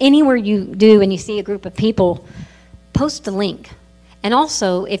things, but anywhere you do and you see a group of people, post a link. And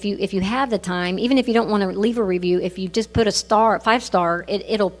also, if you have the time, even if you don't want to leave a review, if you just put a 5-star,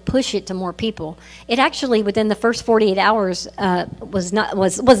 it'll push it to more people. It actually, within the first 48 hours, was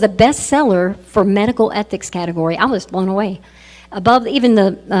the bestseller for medical ethics category. I was blown away, above even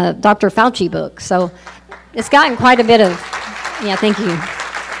the Dr. Fauci book. So it's gotten quite a bit of, yeah, thank you.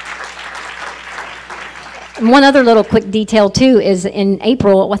 And one other little quick detail, too, is in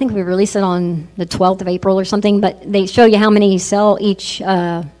April, I think we released it on the 12th of April or something, but they show you how many you sell each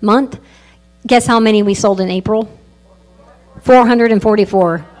month. Guess how many we sold in April?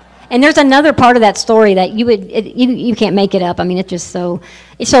 444. And there's another part of that story that you can't make it up. I mean, it's so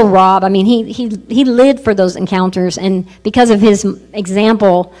Rob. I mean, he lived for those encounters, and because of his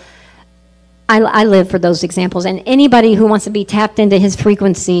example, I live for those examples. And anybody who wants to be tapped into his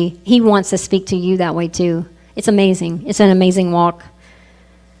frequency, he wants to speak to you that way too. It's amazing. It's an amazing walk.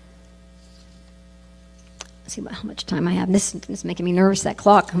 Let's see how much time I have. This is making me nervous, that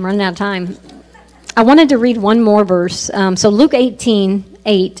clock. I'm running out of time. I wanted to read one more verse. So Luke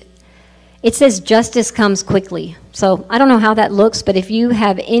 18:8, it says, justice comes quickly. So I don't know how that looks, but if you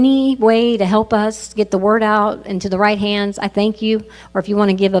have any way to help us get the word out into the right hands, I thank you. Or if you want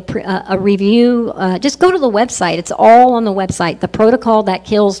to give a review, just go to the website. It's all on the website,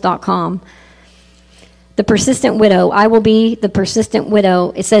 theprotocol.kills.com. The persistent widow. I will be the persistent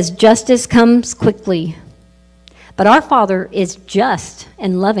widow. It says, justice comes quickly. But our Father is just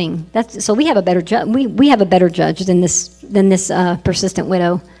and loving. So we have a better judge. We have a better judge than this persistent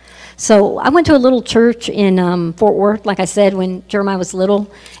widow. So I went to a little church in Fort Worth, like I said, when Jeremiah was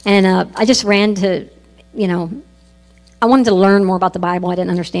little, and I just ran to, I wanted to learn more about the Bible. I didn't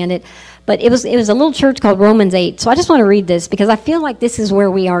understand it, but it was a little church called Romans 8. So I just want to read this because I feel like this is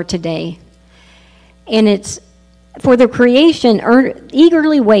where we are today, and it's, for the creation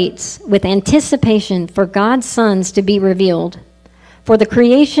eagerly waits with anticipation for God's sons to be revealed. For the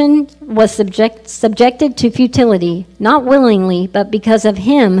creation was subjected to futility, not willingly, but because of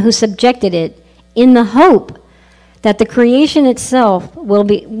him who subjected it, in the hope that the creation itself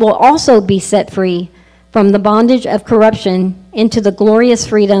will also be set free from the bondage of corruption into the glorious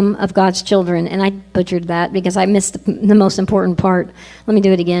freedom of God's children. And I butchered that because I missed the most important part. Let me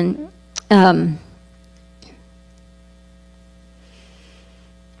do it again.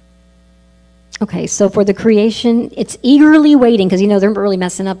 Okay, so for the creation, it's eagerly waiting, because, they're really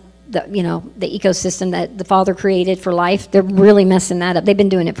messing up the ecosystem that the Father created for life. They're really messing that up. They've been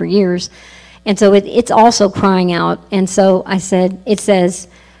doing it for years. And so it's also crying out. And so it says,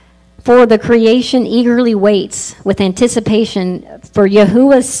 for the creation eagerly waits with anticipation for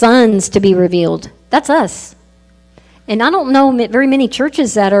Yahuwah's sons to be revealed. That's us. And I don't know very many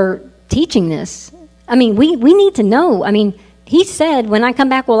churches that are teaching this. I mean, we need to know. I mean, he said, when I come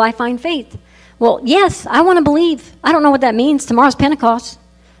back, will I find faith? Well, yes, I want to believe. I don't know what that means. Tomorrow's Pentecost.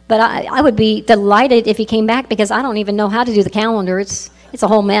 But I would be delighted if he came back, because I don't even know how to do the calendar. It's a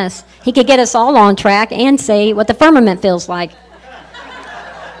whole mess. He could get us all on track and say what the firmament feels like.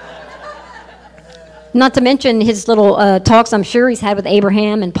 Not to mention his little talks I'm sure he's had with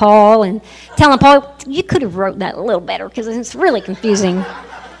Abraham and Paul, and telling Paul, you could have wrote that a little better because it's really confusing.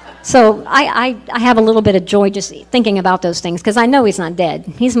 So I have a little bit of joy just thinking about those things, because I know he's not dead.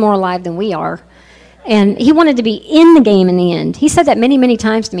 He's more alive than we are. And he wanted to be in the game in the end. He said that many, many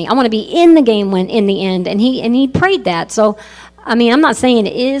times to me. I want to be in the game when in the end. And he prayed that. So, I mean, I'm not saying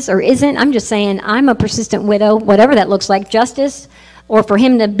it is or isn't. I'm just saying I'm a persistent widow, whatever that looks like, justice, or for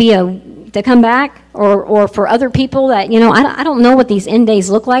him to come back, or for other people that, I don't know what these end days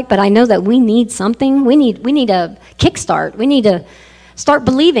look like, but I know that we need something. We need a kickstart. We need to start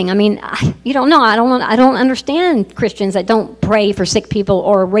believing. I mean, you don't know. I don't understand Christians that don't pray for sick people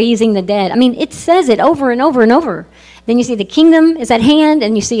or raising the dead. I mean, it says it over and over and over. Then you see the kingdom is at hand,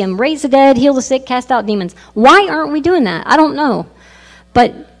 and you see him raise the dead, heal the sick, cast out demons. Why aren't we doing that? I don't know.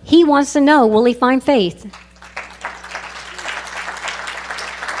 But he wants to know, will he find faith?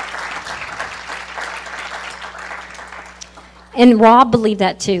 And Rob believed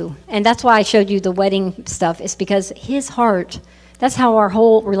that too. And that's why I showed you the wedding stuff. It's because his heart, that's how our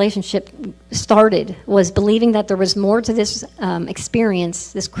whole relationship started, was believing that there was more to this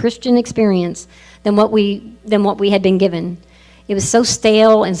experience, this Christian experience, than what we had been given. It was so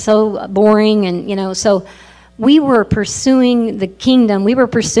stale and so boring, and so we were pursuing the kingdom. We were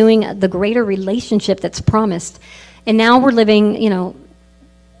pursuing the greater relationship that's promised. And now we're living,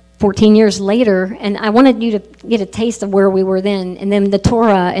 14 years later, and I wanted you to get a taste of where we were then, and then the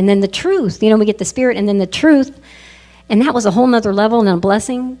Torah, and then the truth. We get the Spirit, and then the truth. And that was a whole nother level and a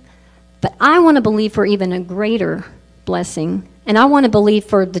blessing. But I want to believe for even a greater blessing. And I want to believe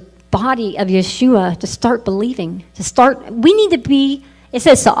for the body of Yeshua to start believing. We need to be, it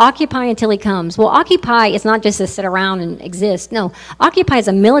says to occupy until he comes. Well, occupy is not just to sit around and exist. No, occupy is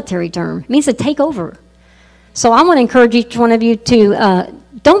a military term. It means to take over. So I want to encourage each one of you to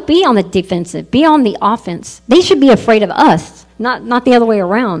don't be on the defensive. Be on the offense. They should be afraid of us, not the other way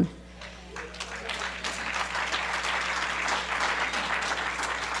around.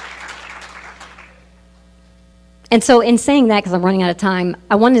 And so in saying that, because I'm running out of time,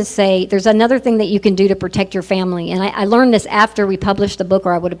 I wanted to say there's another thing that you can do to protect your family. And I learned this after we published the book,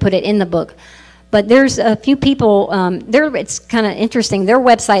 or I would have put it in the book. But there's a few people, it's kind of interesting. Their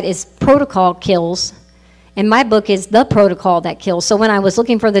website is Protocol Kills. And my book is The Protocol That Kills. So when I was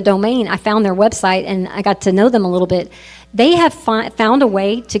looking for the domain, I found their website and I got to know them a little bit. They have found a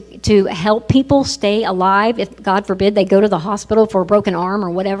way to help people stay alive if, God forbid, they go to the hospital for a broken arm or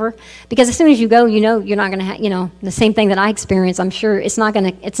whatever. Because as soon as you go, you know you're not going to have, you know, the same thing that I experienced. I'm sure it's not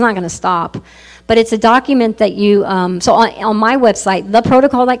going to stop. But it's a document that you, so on my website, The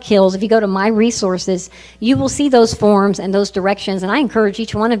Protocol That Kills, if you go to my resources, you will see those forms and those directions. And I encourage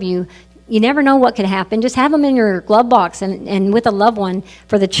each one of you, you never know what could happen. Just have them in your glove box and with a loved one,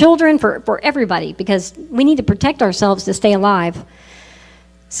 for the children, for everybody, because we need to protect ourselves to stay alive.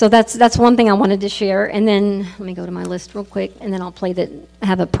 So that's one thing I wanted to share. And then let me go to my list real quick, and then I'll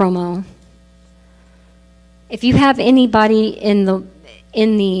have a promo. If you have anybody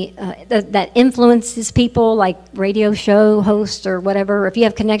that influences people, like radio show hosts or whatever, if you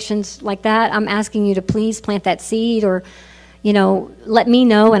have connections like that, I'm asking you to please plant that seed, or let me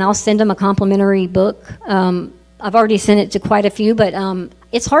know and I'll send them a complimentary book. I've already sent it to quite a few, but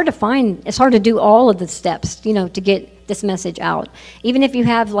it's hard to find, it's hard to do all of the steps, to get this message out. Even if you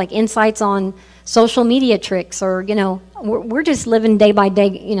have like insights on social media tricks, or, we're just living day by day,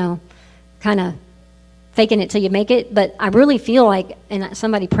 kind of faking it till you make it. But I really feel like, and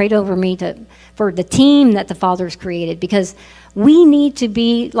somebody prayed over me for the team that the Father's created, because we need to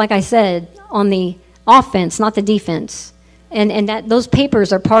be, like I said, on the offense, not the defense. And that those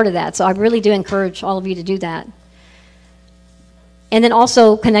papers are part of that. So I really do encourage all of you to do that. And then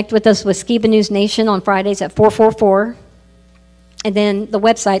also connect with us with Skiba News Nation on Fridays at 444. And then the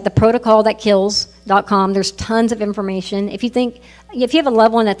website, theprotocalthatkills.com. There's tons of information. If you have a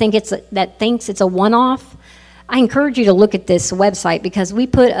loved one that thinks it's a one-off, I encourage you to look at this website, because we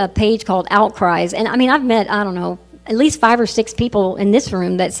put a page called Outcries. And I mean, I've met, I don't know, at least 5 or 6 people in this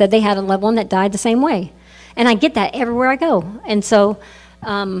room that said they had a loved one that died the same way. And I get that everywhere I go. And so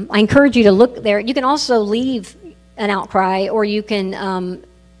I encourage you to look there. You can also leave an outcry, or you can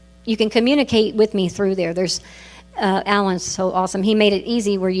communicate with me through there. There's Alan's so awesome. He made it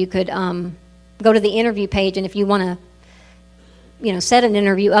easy where you could go to the interview page, and if you want to, set an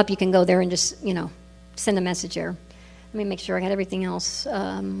interview up, you can go there and just, send a message there. Let me make sure I got everything else.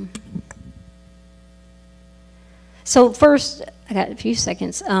 So first, I got a few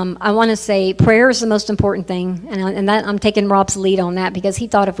seconds. I want to say prayer is the most important thing, and that I'm taking Rob's lead on that, because he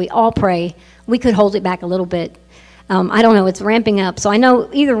thought if we all pray, we could hold it back a little bit. I don't know, it's ramping up. So I know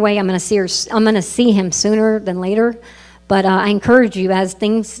either way I'm going to see him sooner than later. But I encourage you, as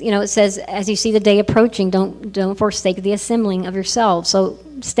things, it says, as you see the day approaching, don't forsake the assembling of yourselves. So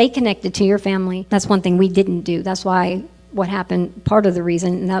stay connected to your family. That's one thing we didn't do. That's why what happened, part of the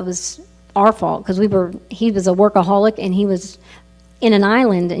reason, and that was our fault, because he was a workaholic and he was in an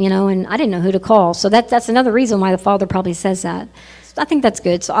island, and I didn't know who to call. So that's another reason why the Father probably says that. So I think that's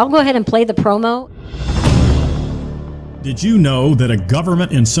good. So I'll go ahead and play the promo. Did you know that a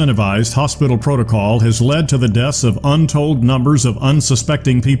government-incentivized hospital protocol has led to the deaths of untold numbers of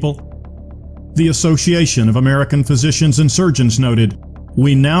unsuspecting people? The Association of American Physicians and Surgeons noted,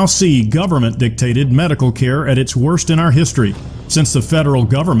 "We now see government-dictated medical care at its worst in our history, since the federal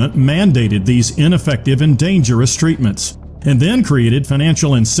government mandated these ineffective and dangerous treatments, and then created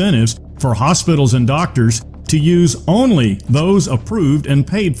financial incentives for hospitals and doctors to use only those approved and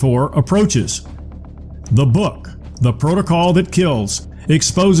paid for approaches." The book, The Protocol That Kills,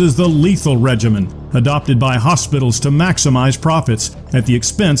 exposes the lethal regimen adopted by hospitals to maximize profits at the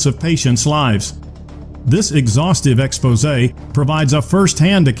expense of patients' lives. This exhaustive expose provides a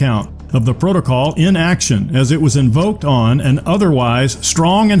first-hand account of the protocol in action as it was invoked on an otherwise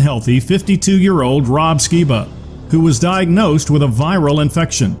strong and healthy 52-year-old Rob Skiba, who was diagnosed with a viral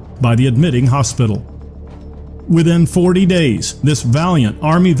infection by the admitting hospital. Within 40 days, this valiant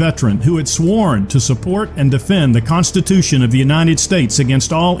Army veteran, who had sworn to support and defend the Constitution of the United States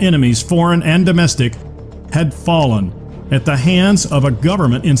against all enemies, foreign and domestic, had fallen at the hands of a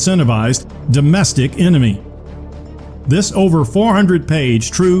government-incentivized domestic enemy. This over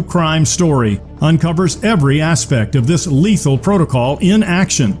 400-page true crime story uncovers every aspect of this lethal protocol in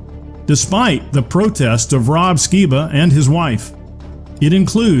action, despite the protests of Rob Skiba and his wife. It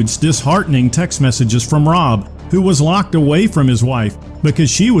includes disheartening text messages from Rob, who was locked away from his wife because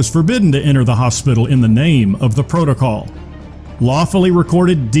she was forbidden to enter the hospital in the name of the protocol. Lawfully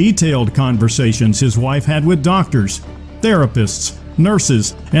recorded detailed conversations his wife had with doctors, therapists,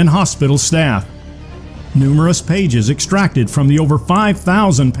 nurses, and hospital staff. Numerous pages extracted from the over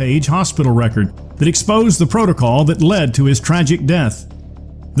 5,000-page hospital record that exposed the protocol that led to his tragic death.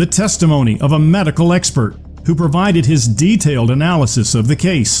 The testimony of a medical expert who provided his detailed analysis of the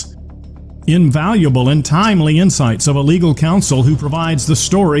case. Invaluable and timely insights of a legal counsel who provides the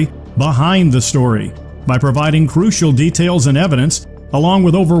story behind the story, by providing crucial details and evidence, along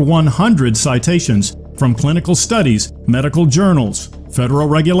with over 100 citations from clinical studies, medical journals, federal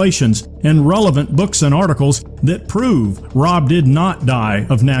regulations, and relevant books and articles that prove Rob did not die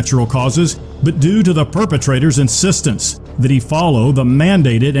of natural causes, but due to the perpetrator's insistence that he follow the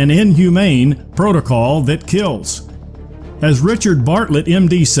mandated and inhumane protocol that kills. As Richard Bartlett,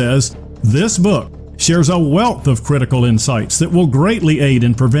 MD, says, this book shares a wealth of critical insights that will greatly aid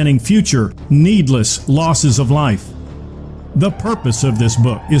in preventing future needless losses of life. The purpose of this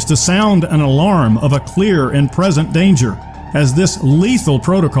book is to sound an alarm of a clear and present danger, as this lethal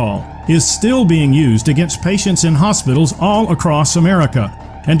protocol is still being used against patients in hospitals all across America,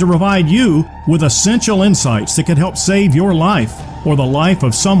 and to provide you with essential insights that could help save your life or the life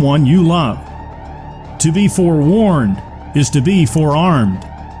of someone you love. To be forewarned is to be forearmed.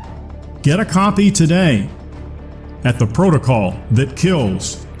 Get a copy today at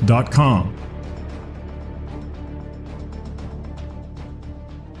theprotocolthatkills.com.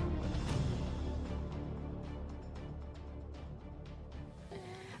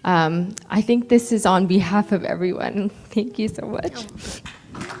 I think this is on behalf of everyone. Thank you so much.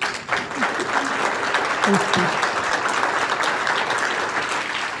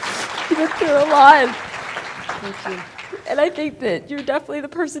 You went through a lot. Thank you. And I think that you're definitely the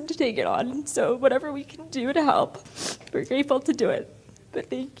person to take it on. So whatever we can do to help, we're grateful to do it. But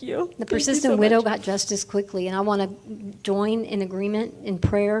thank you. The persistent widow got justice quickly, and I want to join in agreement in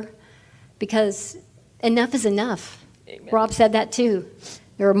prayer, because enough is enough. Amen. Rob said that too.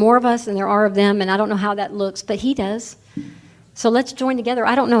 There are more of us than there are of them, and I don't know how that looks, but he does. So let's join together.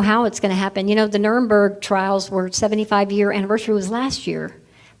 I don't know how it's going to happen. You know, the Nuremberg trials were 75-year anniversary was last year,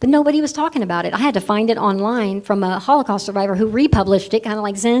 but nobody was talking about it. I had to find it online from a Holocaust survivor who republished it, kind of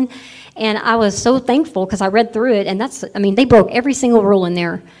like Zen, and I was so thankful because I read through it, and they broke every single rule in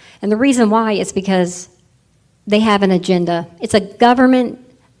there. And the reason why is because they have an agenda. It's a government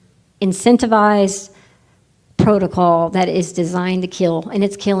incentivized protocol that is designed to kill, and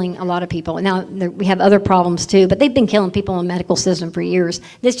it's killing a lot of people. Now, we have other problems too, but they've been killing people in the medical system for years.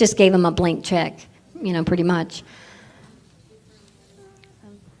 This just gave them a blank check, you know, pretty much.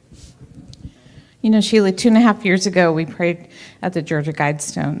 You know, Sheila, 2.5 years ago, we prayed at the Georgia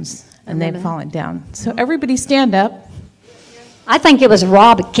Guidestones, and they'd fallen down. So everybody stand up. I think it was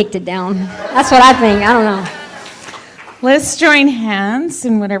Rob that kicked it down. That's what I think. I don't know. Let's join hands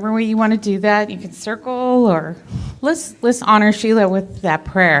in whatever way you want to do that. You can circle, or let's honor Sheila with that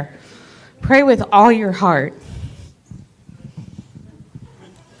prayer. Pray with all your heart.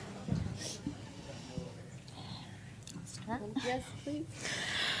 Yes, please.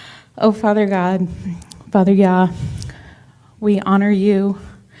 Oh, Father God, Father Yah, we honor you.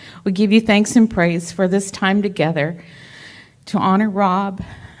 We give you thanks and praise for this time together to honor Rob,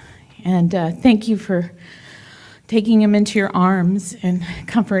 and thank you for taking him into your arms and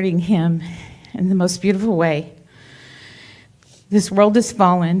comforting him in the most beautiful way. This world is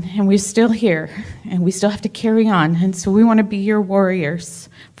fallen, and we're still here, and we still have to carry on. And so we want to be your warriors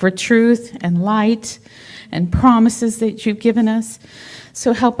for truth and light and promises that you've given us.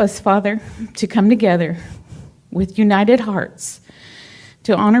 So help us, Father, to come together with united hearts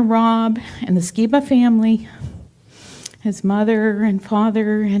to honor Rob and the Skiba family, his mother and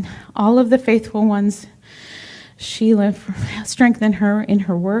father, and all of the faithful ones. Sheila, strengthen her in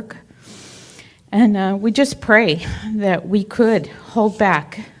her work. And we just pray that we could hold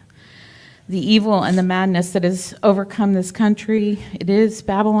back the evil and the madness that has overcome this country. It is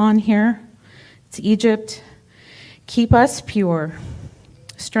Babylon here. It's Egypt. Keep us pure.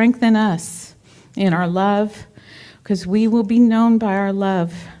 Strengthen us in our love, because we will be known by our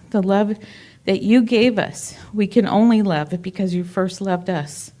love, the love that you gave us. We can only love it because you first loved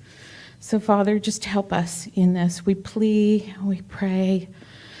us. So, Father, just help us in this. We plead, we pray,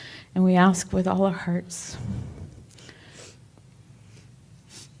 and we ask with all our hearts.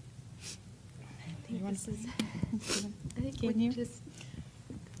 I think we just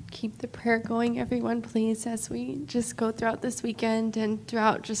keep the prayer going, everyone, please, as we just go throughout this weekend and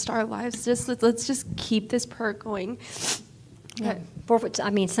throughout just our lives. Let's just keep this prayer going. Yeah.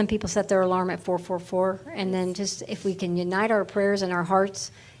 Some people set their alarm at 444, and then just if we can unite our prayers and our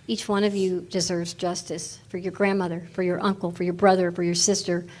hearts. Each one of you deserves justice for your grandmother, for your uncle, for your brother, for your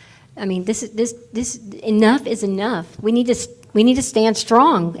sister. I mean, this enough is enough. We need to stand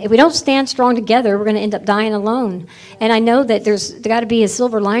strong. If we don't stand strong together, we're going to end up dying alone. And I know that there's got to be a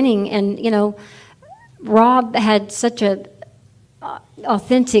silver lining. And you know, Rob had such a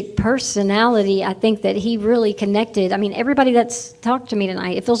authentic personality. I think that he really connected. I mean, everybody that's talked to me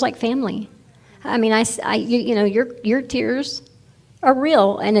tonight, it feels like family. I mean, you know, your tears are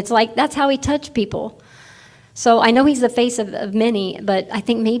real, and it's like that's how he touched people. So I know he's the face of many, but I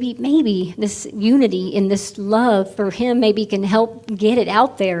think maybe this unity and this love for him maybe can help get it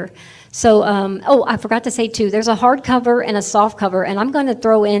out there. So, oh, I forgot to say too, there's a hardcover and a soft cover, and I'm going to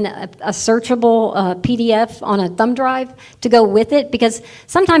throw in a searchable PDF on a thumb drive to go with it, because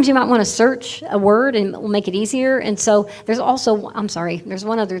sometimes you might want to search a word and it will make it easier. And so there's also, I'm sorry, there's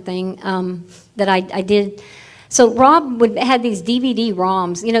one other thing that I did. So Rob had these DVD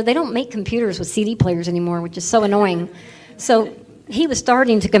ROMs. You know, they don't make computers with CD players anymore, which is so annoying. So he was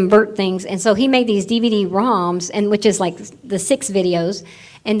starting to convert things, and so he made these DVD ROMs, and which is like the 6 videos.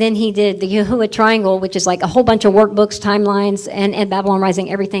 And then he did the Yahuwah Triangle, which is like a whole bunch of workbooks, timelines, and Babylon Rising,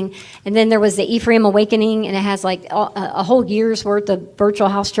 everything. And then there was the Ephraim Awakening, and it has like a whole year's worth of virtual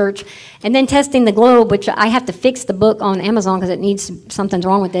house church. And then Testing the Globe, which I have to fix the book on Amazon because it needs, something's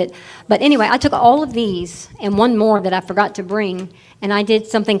wrong with it. But anyway, I took all of these and one more that I forgot to bring, and I did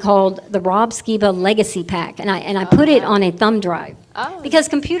something called the Rob Skiba Legacy Pack, and I put it on a thumb drive. Because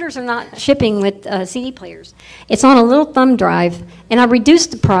computers are not shipping with CD players. It's on a little thumb drive, and I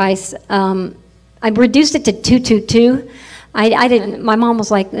reduced the price. I reduced it to $222. I didn't. My mom was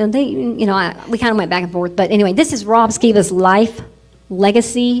like, we kind of went back and forth. But anyway, this is Rob Skiba's life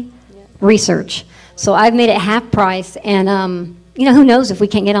legacy research. So I've made it half price, and who knows if we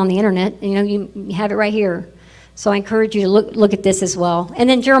can't get on the internet? You have it right here. So I encourage you to look at this as well. And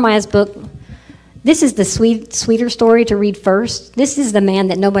then Jeremiah's book. This is the sweeter story to read first. This is the man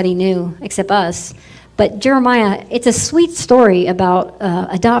that nobody knew except us. But Jeremiah, it's a sweet story about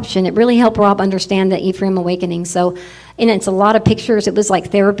adoption. It really helped Rob understand the Ephraim Awakening. So, and it's a lot of pictures. It was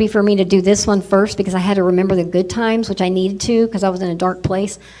like therapy for me to do this one first because I had to remember the good times, which I needed to because I was in a dark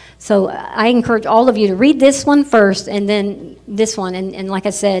place. So I encourage all of you to read this one first and then this one. And like I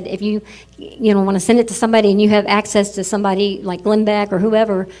said, if you want to send it to somebody and you have access to somebody like Glenn Beck or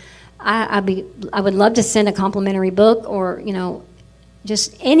whoever, I would love to send a complimentary book or,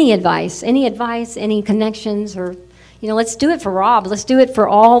 just any advice, any connections, or, let's do it for Rob. Let's do it for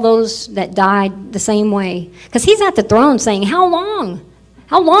all those that died the same way. Because he's at the throne saying, how long?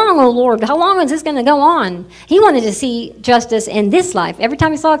 How long, oh Lord? How long is this going to go on? He wanted to see justice in this life. Every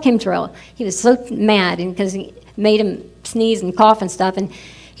time he saw a chemtrail, he was so mad because he made him sneeze and cough and stuff. And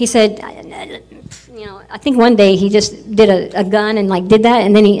he said, I think one day he just did a gun and did that,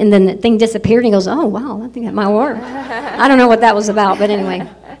 and then the thing disappeared. And he goes, "Oh wow, I think that might work." I don't know what that was about, but anyway.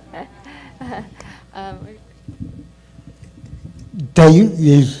 Don't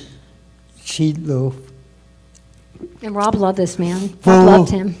you, Sheila? And Rob loved this man. Rob loved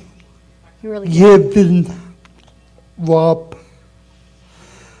him. He really did. Giving Rob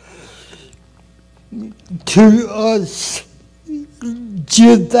to us.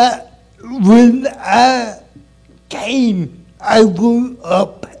 Just that when I came, I grew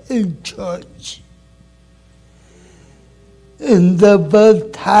up in church. And the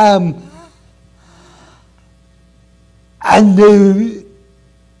first time I knew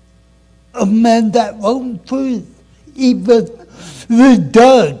a man that won't truth, even the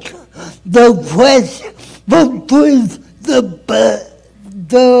dark, the quest for truth,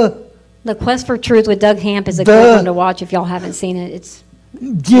 The Quest for Truth with Doug Hamp is a good one to watch if y'all haven't seen it. It's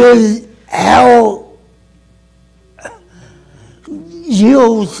just how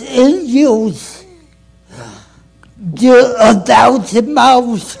years and years, just 1,000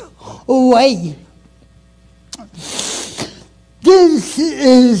 miles away. This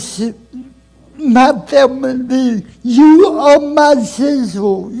is my family. You are my sister.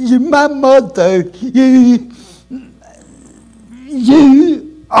 You're my mother. You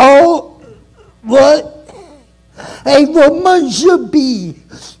are what a woman should be,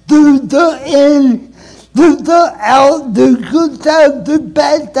 through the in, through the out, the good time, the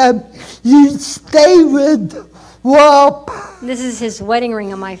bad time. You stay with Rob. This is his wedding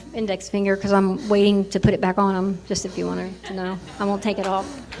ring on my index finger because I'm waiting to put it back on him, just if you wanted to know. I won't take it off.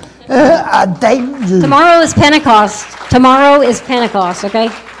 I thank you. Tomorrow is Pentecost. Tomorrow is Pentecost, okay?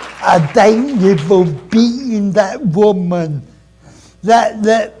 I thank you for being that woman,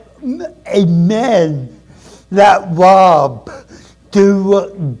 that a man, that Rob, do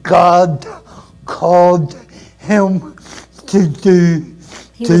what God called him to do,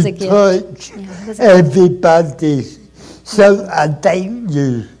 to touch everybody. So I thank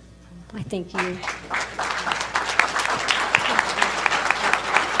you. I thank you.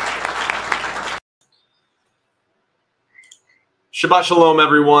 Shabbat Shalom,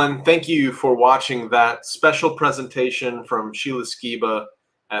 everyone. Thank you for watching that special presentation from Sheila Skiba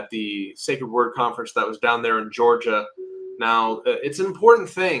at the Sacred Word Conference that was down there in Georgia. Now, it's an important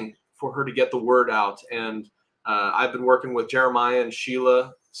thing for her to get the word out, and I've been working with Jeremiah and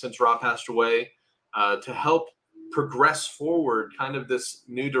Sheila since Rob passed away, to help progress forward kind of this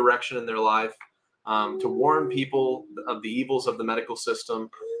new direction in their life, to warn people of the evils of the medical system.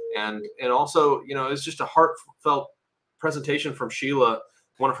 And also, you know, it's just a heartfelt presentation from Sheila,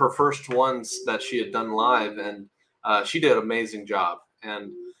 one of her first ones that she had done live, and she did an amazing job.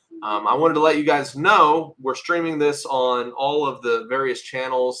 And I wanted to let you guys know we're streaming this on all of the various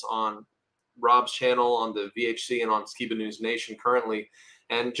channels, on Rob's channel, on the VHC, and on Skiba News Nation currently.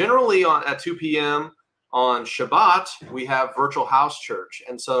 And generally at 2 p.m. on Shabbat, we have virtual house church.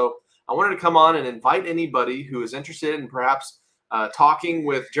 And so I wanted to come on and invite anybody who is interested in perhaps talking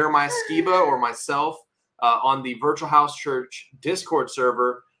with Jeremiah Skiba or myself on the virtual house church Discord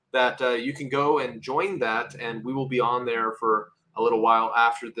server, that you can go and join that, and we will be on there for a little while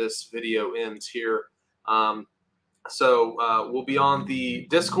after this video ends here. So we'll be on the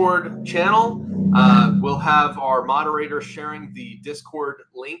Discord channel. We'll have our moderator sharing the Discord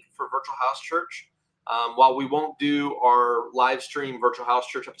link for Virtual House Church. While we won't do our live stream Virtual House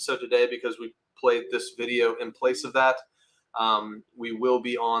Church episode today because we played this video in place of that, we will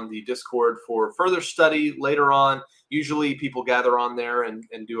be on the Discord for further study later on. Usually people gather on there and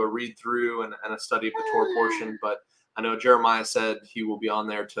do a read through and a study of the Torah portion, but I know Jeremiah said he will be on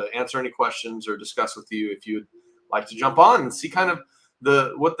there to answer any questions or discuss with you if you'd like to jump on and see kind of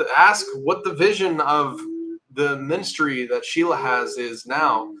what the vision of the ministry that Sheila has is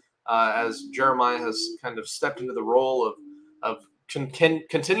now, as Jeremiah has kind of stepped into the role of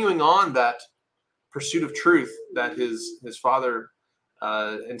continuing on that pursuit of truth that his father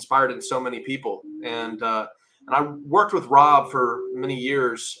inspired in so many people. And I worked with Rob for many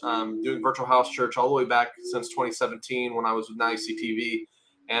years, doing virtual house church all the way back since 2017 when I was with ICTV.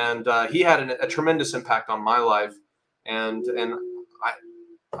 And he had a tremendous impact on my life. And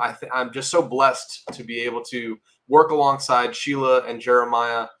I'm just so blessed to be able to work alongside Sheila and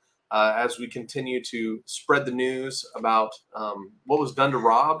Jeremiah as we continue to spread the news about what was done to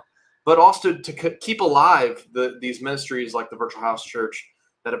Rob, but also to keep alive these ministries like the Virtual House Church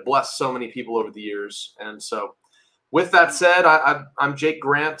that have blessed so many people over the years. And so with that said, I'm Jake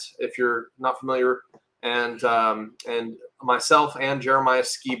Grant, if you're not familiar, and myself and Jeremiah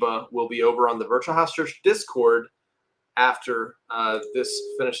Skiba will be over on the Virtual House Church Discord after this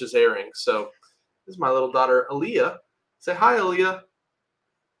finishes airing. So this is my little daughter, Aaliyah. Say hi, Aaliyah.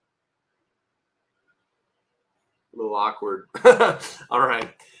 A little awkward. All right.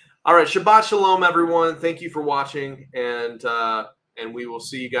 Shabbat shalom, everyone. Thank you for watching, and we will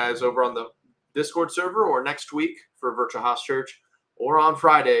see you guys over on the Discord server, or next week for Virtual House Church, or on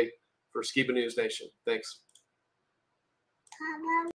Friday for Skiba News Nation. Thanks.